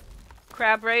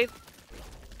Crab Rave.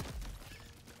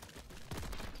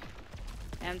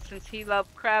 And since he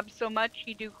loved crabs so much,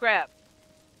 he do crab.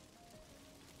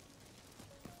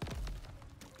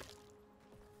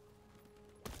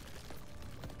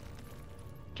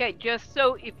 Okay, just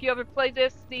so if you ever play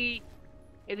this, it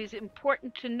is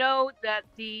important to know that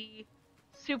the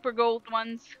super gold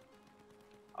ones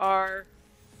are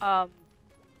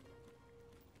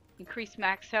increase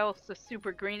max health. The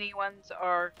super greeny ones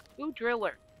are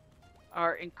driller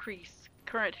are increase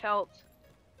current health.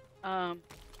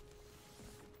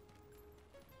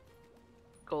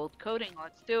 Gold coating.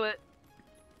 Let's do it.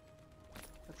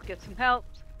 Let's get some health.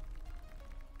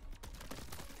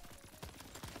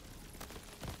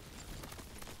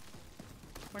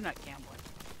 We're not gambling.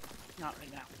 Not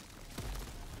right now.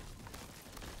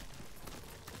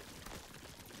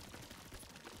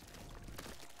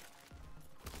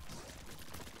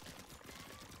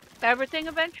 Everything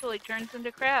eventually turns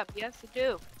into crab. Yes, it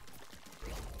do.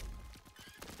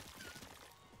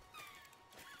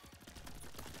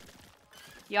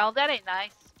 Y'all, that ain't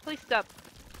nice. Please stop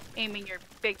aiming your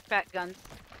big fat guns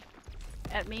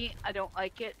at me. I don't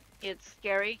like it. It's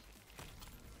scary.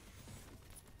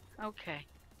 Okay.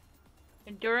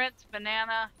 Endurance,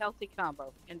 banana, healthy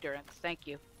combo. Endurance, thank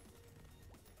you.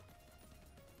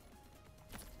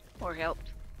 More health.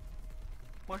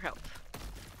 More health.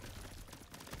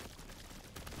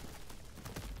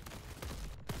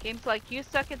 Games like you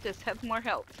suck at this have more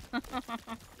health.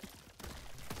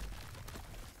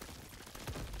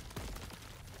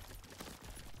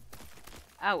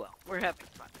 Oh well, we're having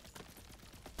fun.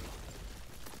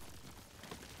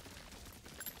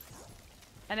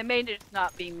 And it may just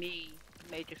not be me.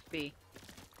 It may just be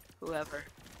whoever,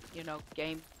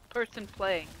 game person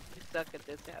playing who suck at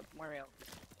this have more health.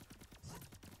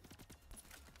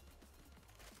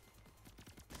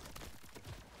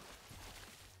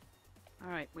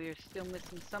 Alright, we are still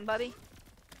missing somebody.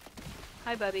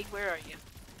 Hi buddy, where are you?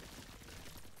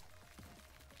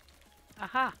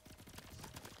 Aha!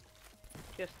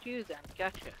 Just you then,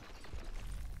 gotcha.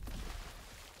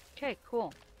 Okay,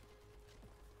 cool.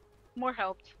 More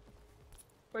health.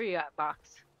 Where you at,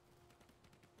 box?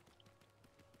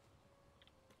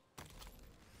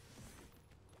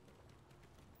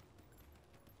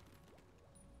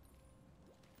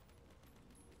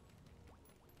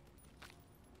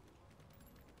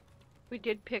 We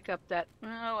did pick up that. Oh,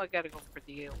 I gotta go for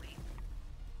the elite.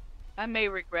 I may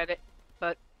regret it,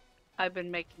 but I've been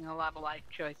making a lot of life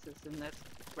choices in this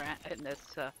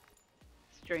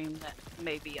stream that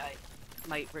maybe I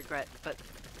might regret, but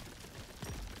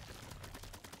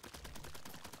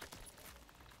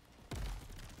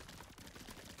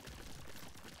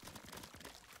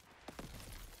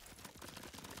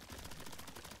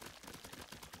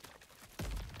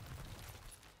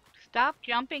stop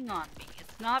jumping on me.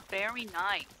 It's not very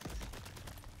nice.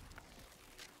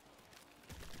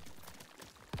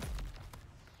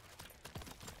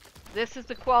 This is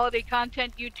the quality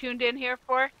content you tuned in here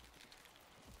for?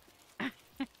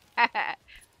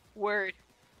 Word.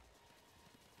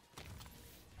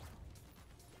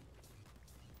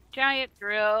 Giant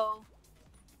drill,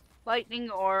 lightning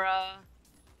aura,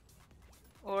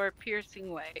 or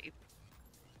piercing wave.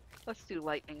 Let's do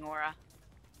lightning aura.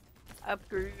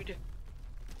 Upgrade.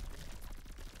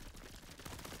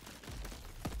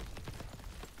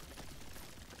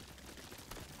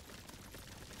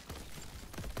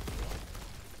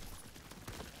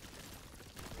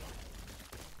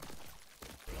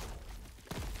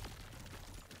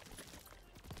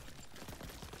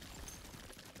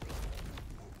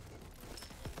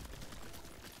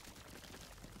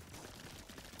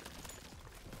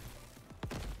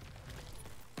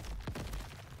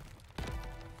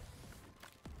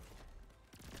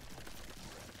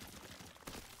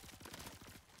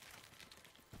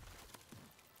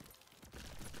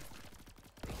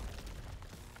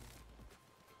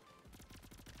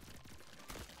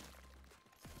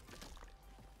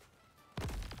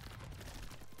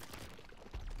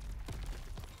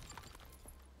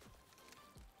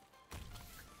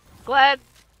 Glad.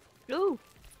 Ooh,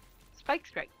 Spike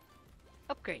Strike.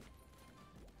 Upgrade.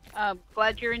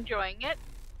 Glad you're enjoying it.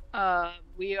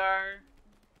 We are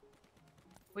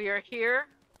here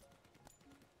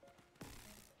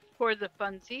for the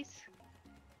funsies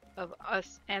of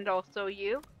us and also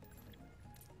you.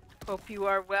 Hope you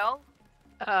are well.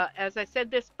 As I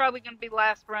said, this is probably going to be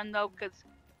last run though, because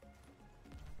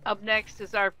up next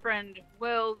is our friend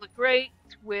Will the Great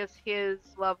with his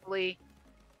lovely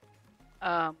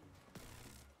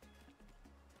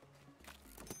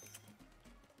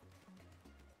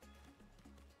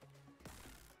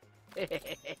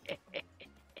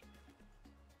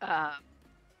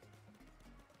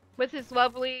with his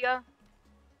lovely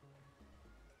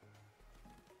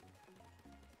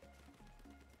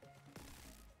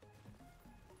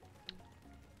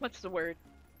what's the word?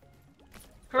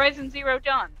 Horizon Zero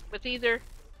Dawn with either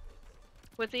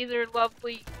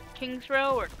lovely King's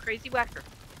Row or Crazy Whacker.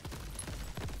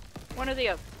 One or the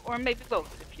other, or maybe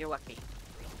both if you're lucky.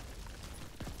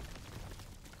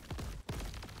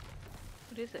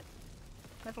 What is it?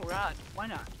 Metal rod. Why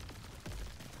not?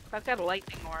 If I've got a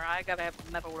lightning aura, I gotta have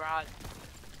a metal rod.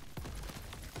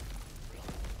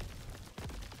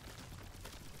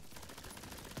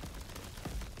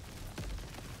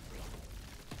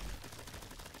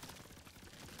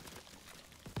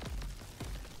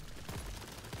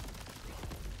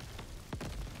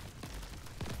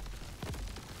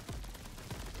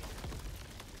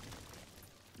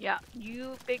 Yeah,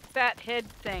 you big fat head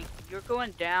thing. You're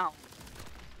going down.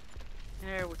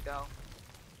 There we go.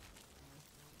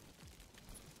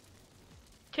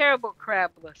 Terrible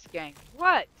crabless game.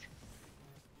 What?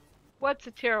 What's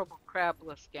a terrible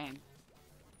crabless game?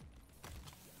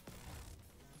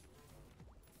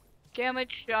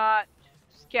 Damage shot,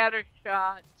 scatter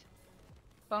shot,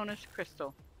 bonus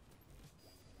crystal.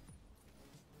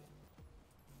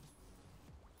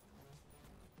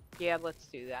 Yeah, let's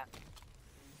do that.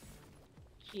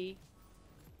 Key.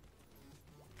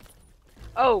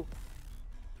 Oh.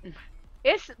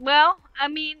 Well, I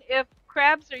mean, if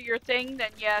crabs are your thing,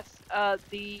 then yes,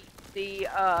 the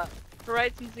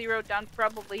Horizon Zero Dawn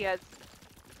probably has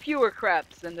fewer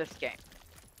crabs than this game.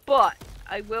 But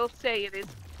I will say it is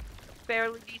a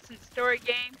fairly decent story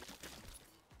game.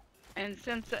 And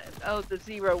since the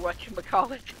Zero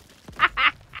whatchamacallit.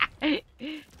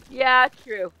 Yeah,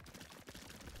 true.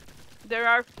 There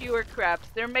are fewer crabs.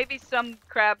 There may be some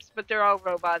crabs, but they're all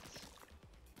robots.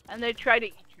 And they try to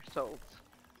eat your souls.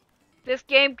 This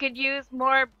game could use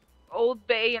more Old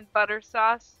Bay and butter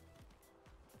sauce.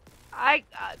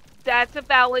 That's a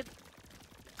valid.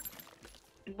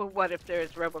 But what if there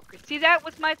is RoboCrab? See, that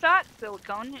was my thought.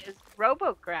 Silicone is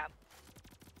RoboCrab.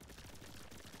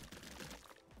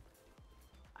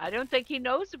 I don't think he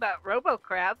knows about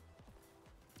RoboCrab.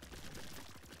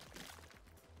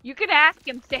 You can ask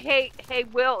him, say, hey,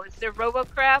 Will, is there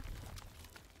RoboCrab?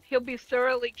 He'll be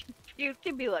thoroughly confused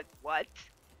and be like, what?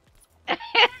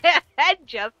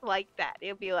 Just like that.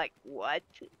 He'll be like, what?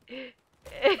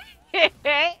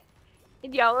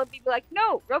 And y'all will be like,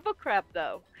 no, RoboCrab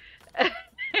though.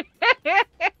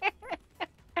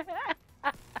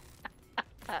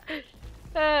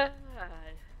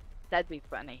 That'd be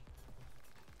funny.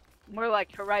 More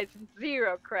like Horizon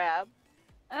Zero Crab.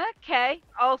 Okay.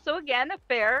 Also, again, a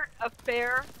fair.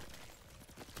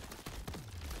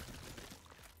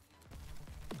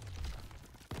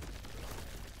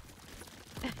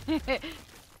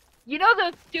 You know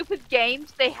those stupid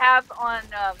games they have on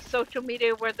social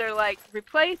media where they're like,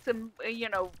 replace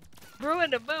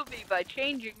ruin a movie by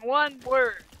changing one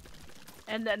word,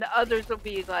 and then others will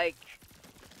be like,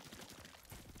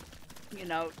 you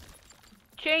know,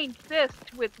 change this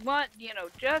with one,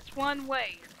 just one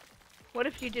way. What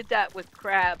if you did that with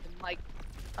crab and like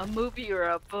a movie or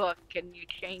a book, and you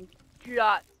changed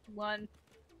just one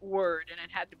word, and it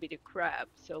had to be the crab?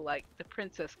 So like the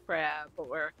Princess Crab,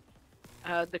 or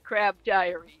the Crab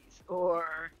Diaries,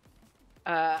 or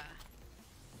uh,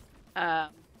 um,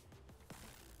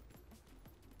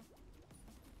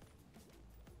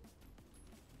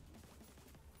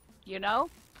 you know,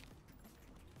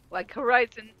 like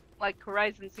Horizon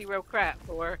Zero Crab,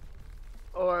 or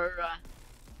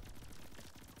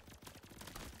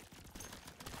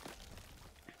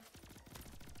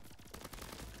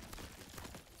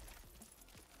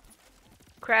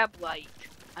Crab Light.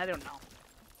 I don't know.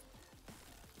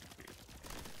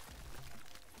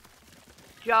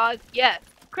 Jaws, yes,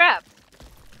 crabs,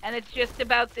 and it's just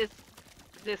about this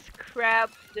crab,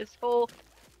 this whole,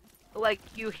 like,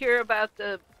 you hear about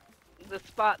the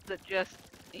spot that just,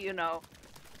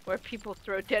 where people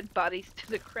throw dead bodies to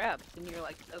the crabs, and you're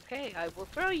like, okay, I will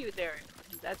throw you there.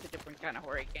 That's a different kind of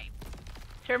horror game.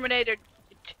 Terminator.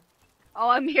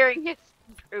 All I'm hearing is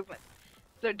improvement.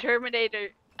 So Terminator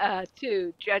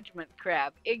 2 Judgment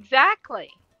Crab.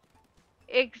 Exactly.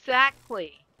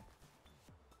 Exactly.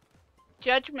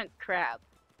 Judgment Crab.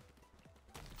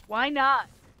 Why not?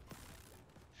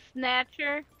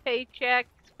 Snatcher, Paycheck,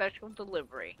 Special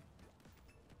Delivery.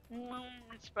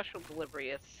 Special Delivery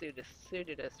is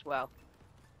suited us well.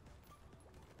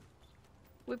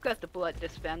 We've got the blood to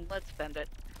spend. Let's spend it.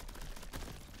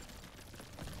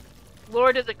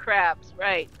 Lord of the Crabs,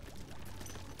 right.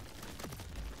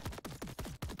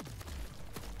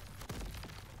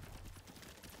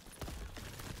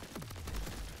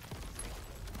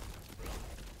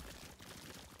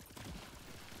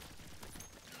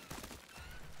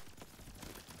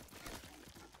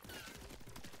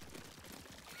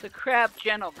 The Crab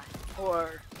Gentleman,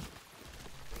 or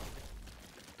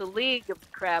the League of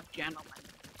Crab Gentlemen,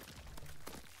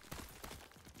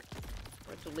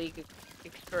 or the League of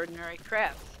Extraordinary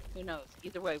Crabs. Who knows?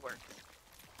 Either way works.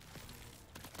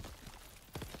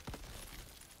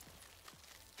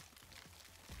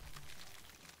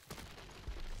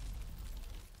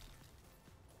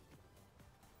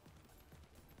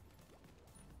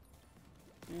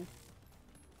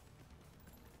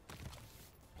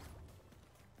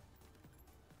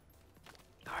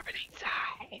 Orbiting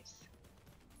size.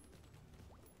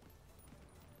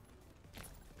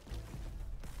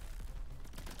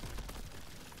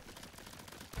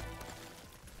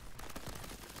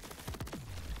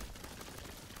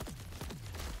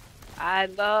 I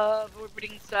love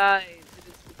orbiting size. It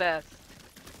is the best.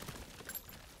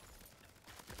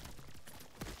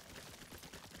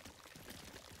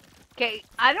 Okay,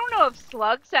 I don't know if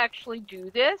slugs actually do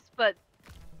this, but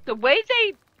the way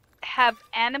they have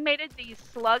animated these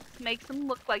slugs makes them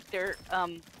look like they're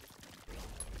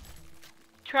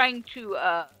trying to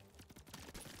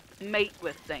mate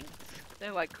with things.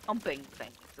 They're like humping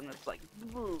things, and it's like,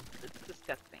 ooh, it's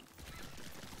disgusting.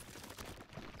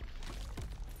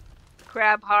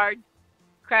 Crab hard,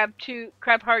 crab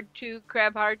hard 2,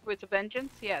 crab hard with a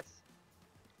vengeance. Yes.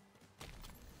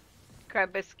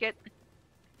 Crab biscuit.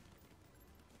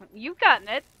 You've gotten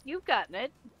it. You've gotten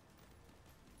it.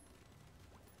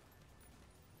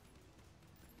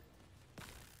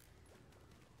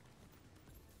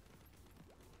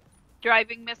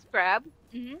 Driving Miss Crab.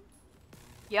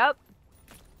 Yep.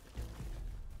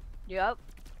 Yep.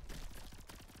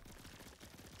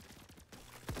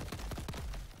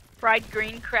 Fried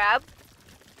green crab.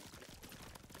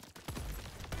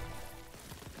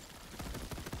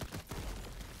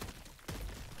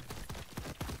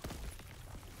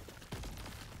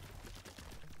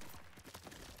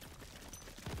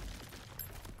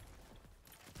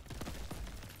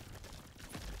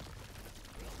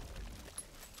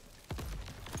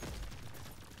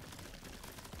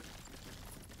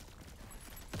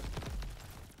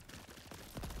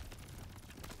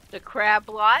 The crab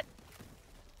lot.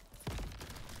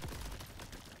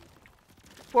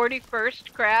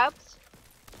 41st crabs?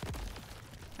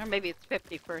 Or maybe it's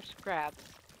 51st crabs.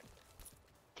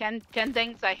 10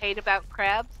 things I hate about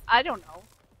crabs? I don't know.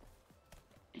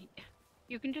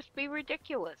 You can just be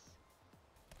ridiculous.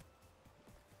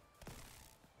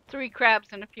 3 crabs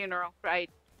and a funeral, right?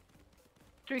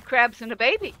 3 crabs and a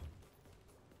baby.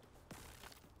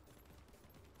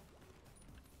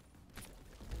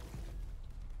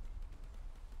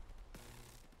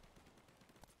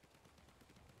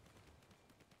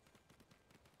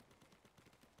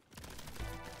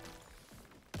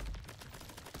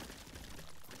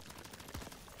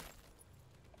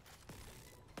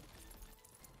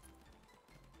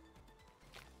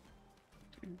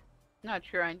 Not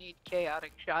sure I need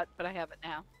chaotic shot, but I have it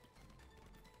now.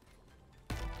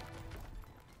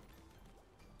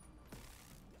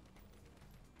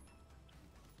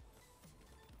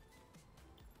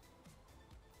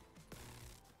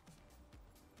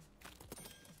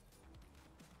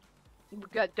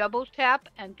 We've got double tap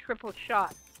and triple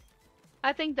shot.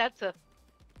 I think that's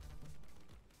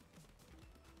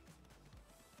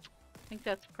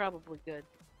probably good.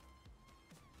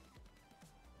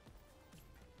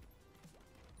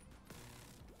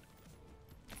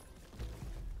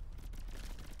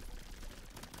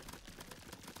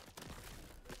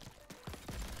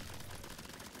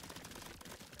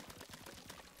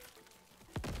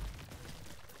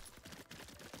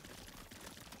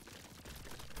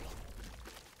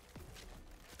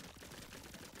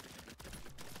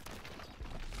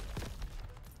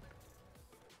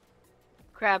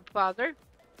 Crab father.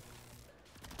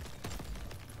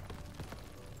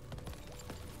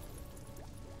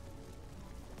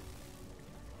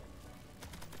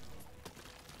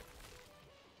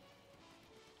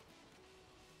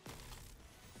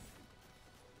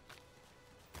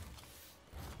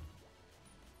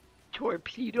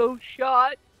 Torpedo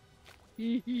shot.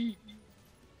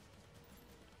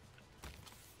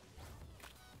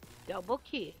 Double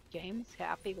key. Game's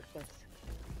happy with us.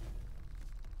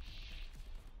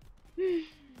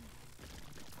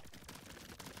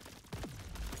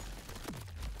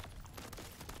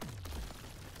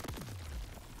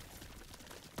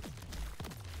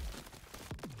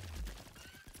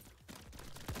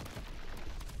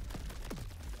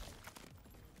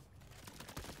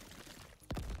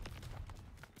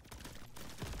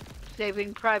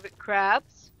 Saving Private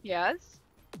Crabs, yes.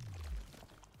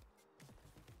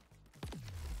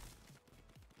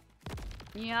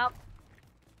 Yep.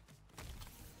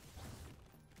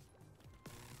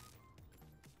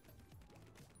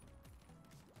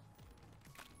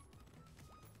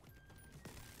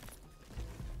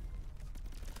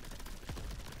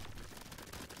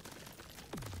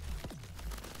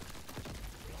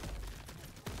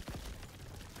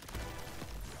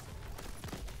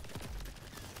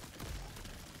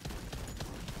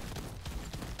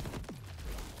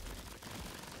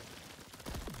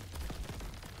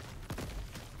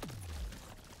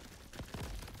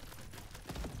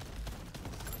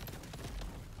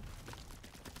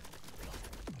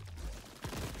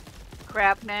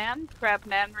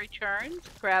 Crabman returns,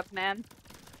 Crabman,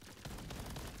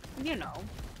 you know,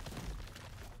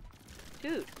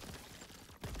 dude,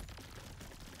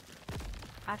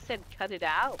 I said cut it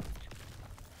out.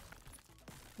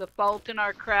 The Fault in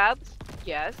Our Crabs,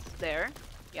 yes, there,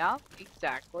 yeah,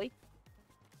 exactly.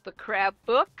 The Crab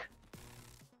Book,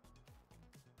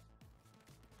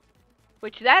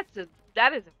 which that is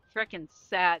a frickin'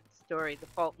 sad story, The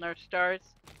Fault in Our Stars.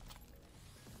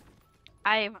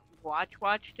 I haven't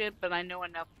watched it, but I know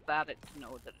enough about it to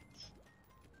know that it's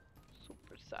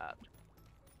super sad.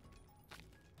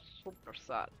 Super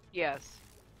sad. Yes.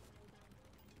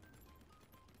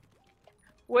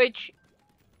 Which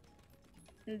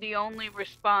the only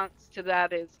response to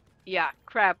that is, yeah,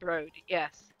 Crab Road.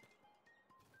 Yes.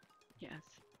 Yes.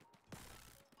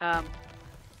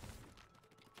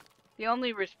 The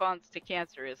only response to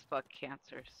cancer is fuck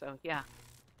cancer. So yeah.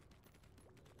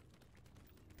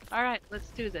 All right, let's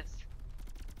do this.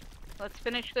 Let's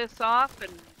finish this off,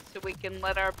 and so we can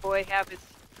let our boy have his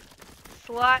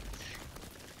slots.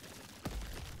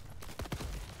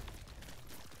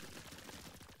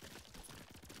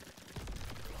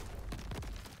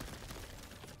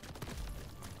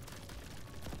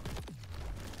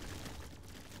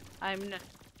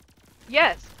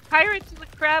 Yes, Pirates of the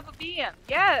Caribbean.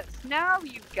 Yes, now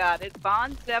you've got it.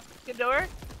 Bon Zephkador.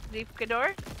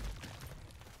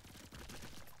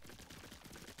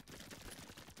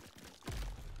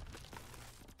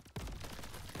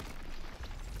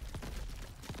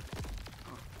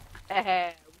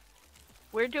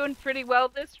 We're doing pretty well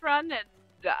this run,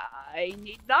 and I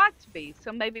need not to be,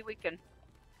 so maybe we can...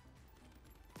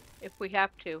 If we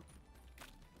have to,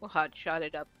 we'll hot shot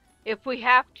it up. If we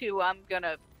have to, I'm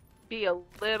gonna be a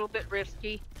little bit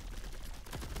risky.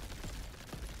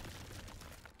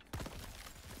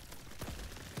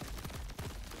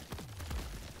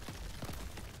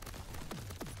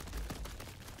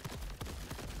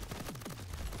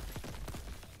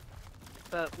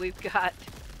 But we've got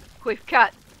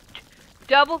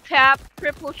double tap,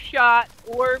 triple shot,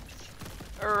 orbs,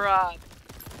 or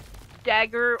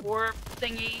dagger orb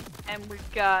thingy, and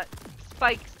we've got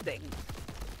spikes things.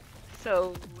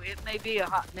 So it may be a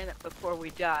hot minute before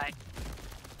we die.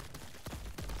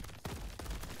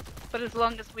 But as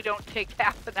long as we don't take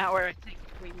half an hour, I think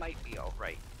we might be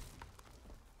alright.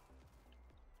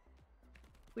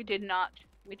 We did not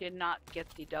get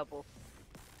the double.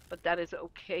 But that is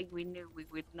okay. We knew we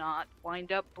would not.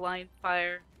 Wind up, blind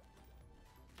fire.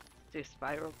 Let's do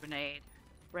spiral grenade.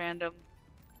 Random.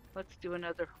 Let's do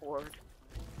another horde.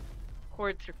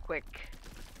 Hordes are quick.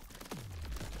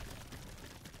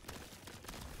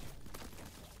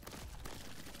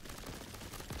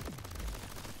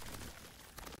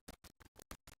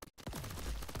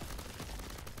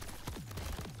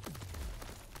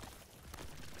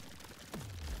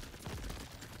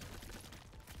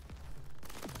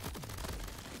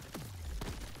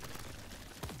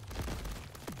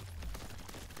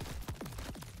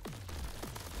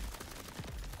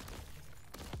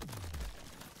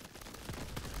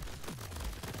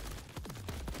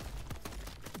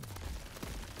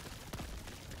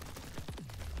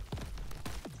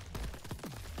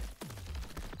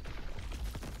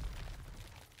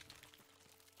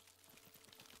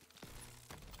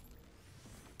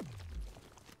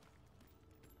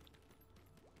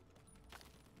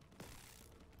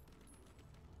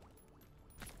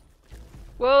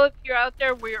 Well, if you're out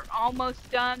there, we're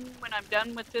almost done. When I'm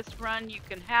done with this run, you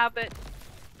can have it.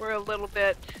 We're a little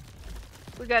bit...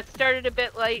 We got started a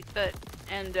bit late, but...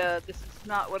 And this is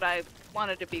not what I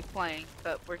wanted to be playing,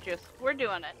 but we're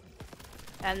doing it.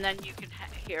 And then you can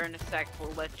here in a sec,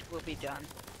 we'll be done.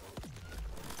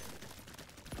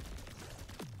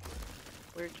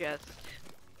 We're just...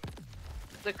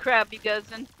 The Krabby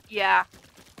dozen? Yeah.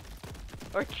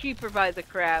 Or cheaper by the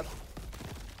crab.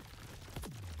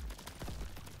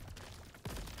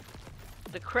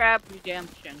 The crab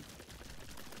redemption.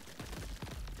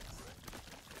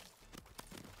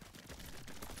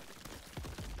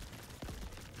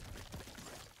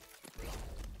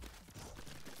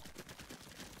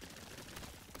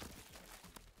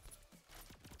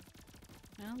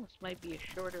 Well, this might be a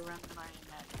shorter run than I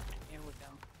imagined. Here we go.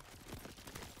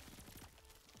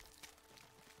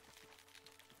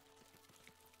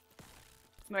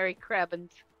 Merry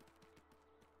Crabbins.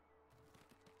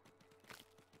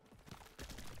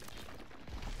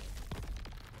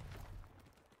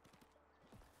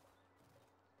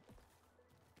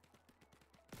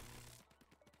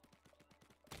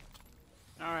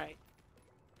 Alright.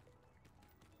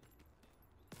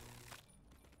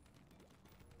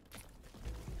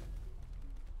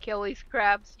 Kelly's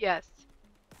crabs, yes.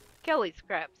 Kelly's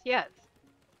crabs, yes.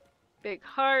 Big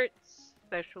hearts,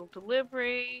 special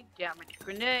delivery, damage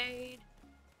grenade,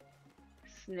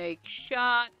 snake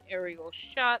shot, aerial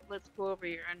shot. Let's go over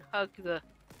here and hug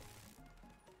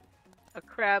a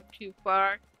crab too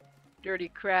far. Dirty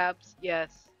crabs,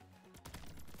 yes.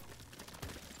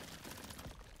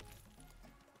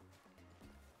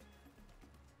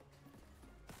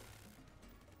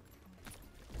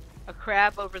 A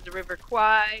crab over the River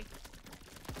Kwai.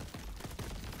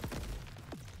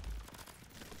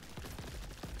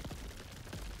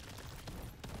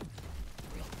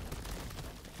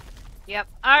 Yep,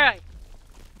 alright.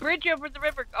 Bridge over the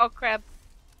river. Oh, crap.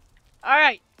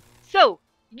 Alright, so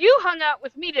you hung out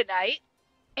with me tonight,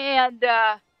 and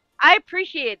I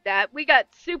appreciate that. We got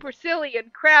super silly in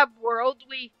Crab World.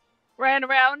 We ran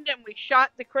around and we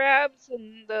shot the crabs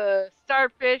and the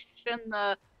starfish and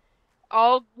the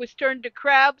all was turned to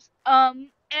crabs. And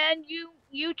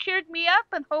you cheered me up,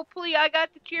 and hopefully I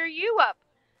got to cheer you up.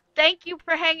 Thank you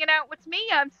for hanging out with me.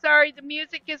 I'm sorry the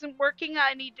music isn't working.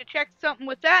 I need to check something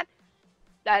with that.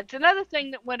 That's another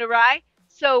thing that went awry.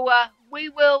 So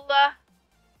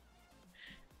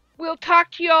we'll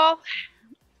talk to y'all.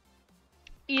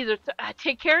 Either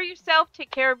take care of yourself,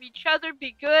 take care of each other,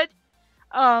 be good.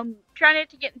 Try not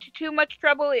to get into too much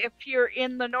trouble if you're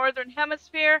in the northern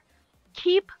hemisphere.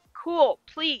 Keep cool,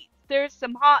 please. There's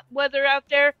some hot weather out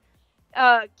there.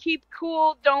 Keep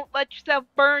cool. Don't let yourself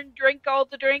burn. Drink all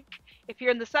the drink. If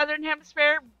you're in the southern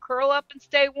hemisphere, curl up and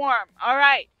stay warm. All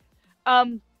right.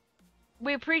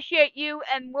 We appreciate you,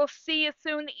 and we'll see you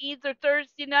soon, either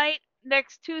Thursday night,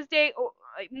 next Tuesday, or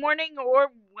morning or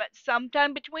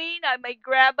sometime between, I may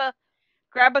grab a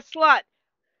slot.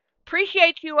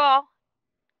 Appreciate you all,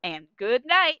 and good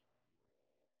night.